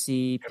great to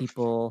see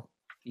people,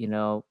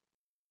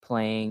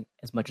 playing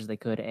as much as they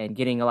could, and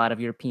getting a lot of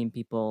European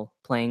people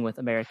playing with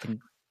American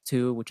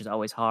too, which is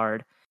always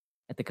hard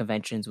at the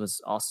conventions,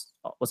 was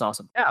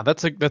awesome. Yeah,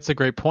 that's a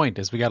great point.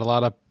 Is we got a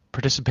lot of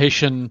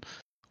participation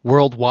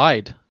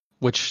worldwide,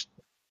 which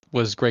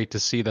was great to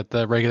see. That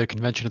the regular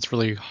convention, it's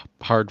really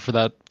hard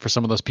for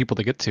some of those people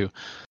to get to.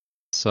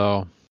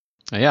 So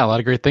yeah, a lot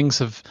of great things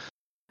have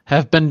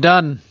been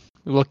done.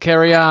 We will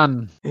carry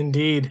on.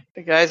 Indeed.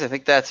 Hey guys, I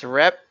think that's a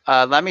wrap.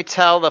 Let me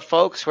tell the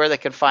folks where they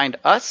can find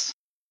us.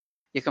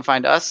 You can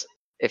find us,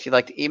 if you'd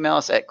like to email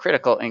us, at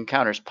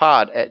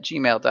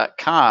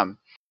criticalencounterspod@gmail.com.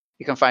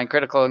 You can find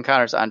Critical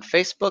Encounters on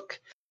Facebook.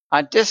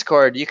 On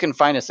Discord, you can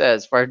find us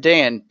as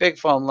Vardan, Big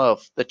Foam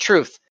Loaf, The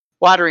Truth,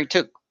 Wandering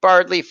Took,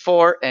 Bardley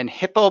 4, and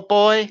Hippo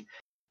Boy.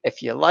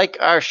 If you like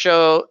our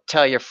show,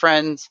 tell your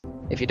friends.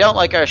 If you don't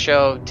like our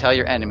show, tell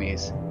your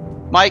enemies.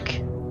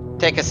 Mike,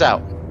 take us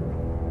out.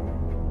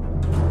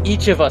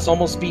 Each of us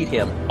almost beat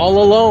him,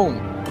 all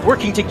alone.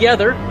 Working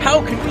together,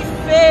 how could we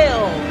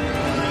fail?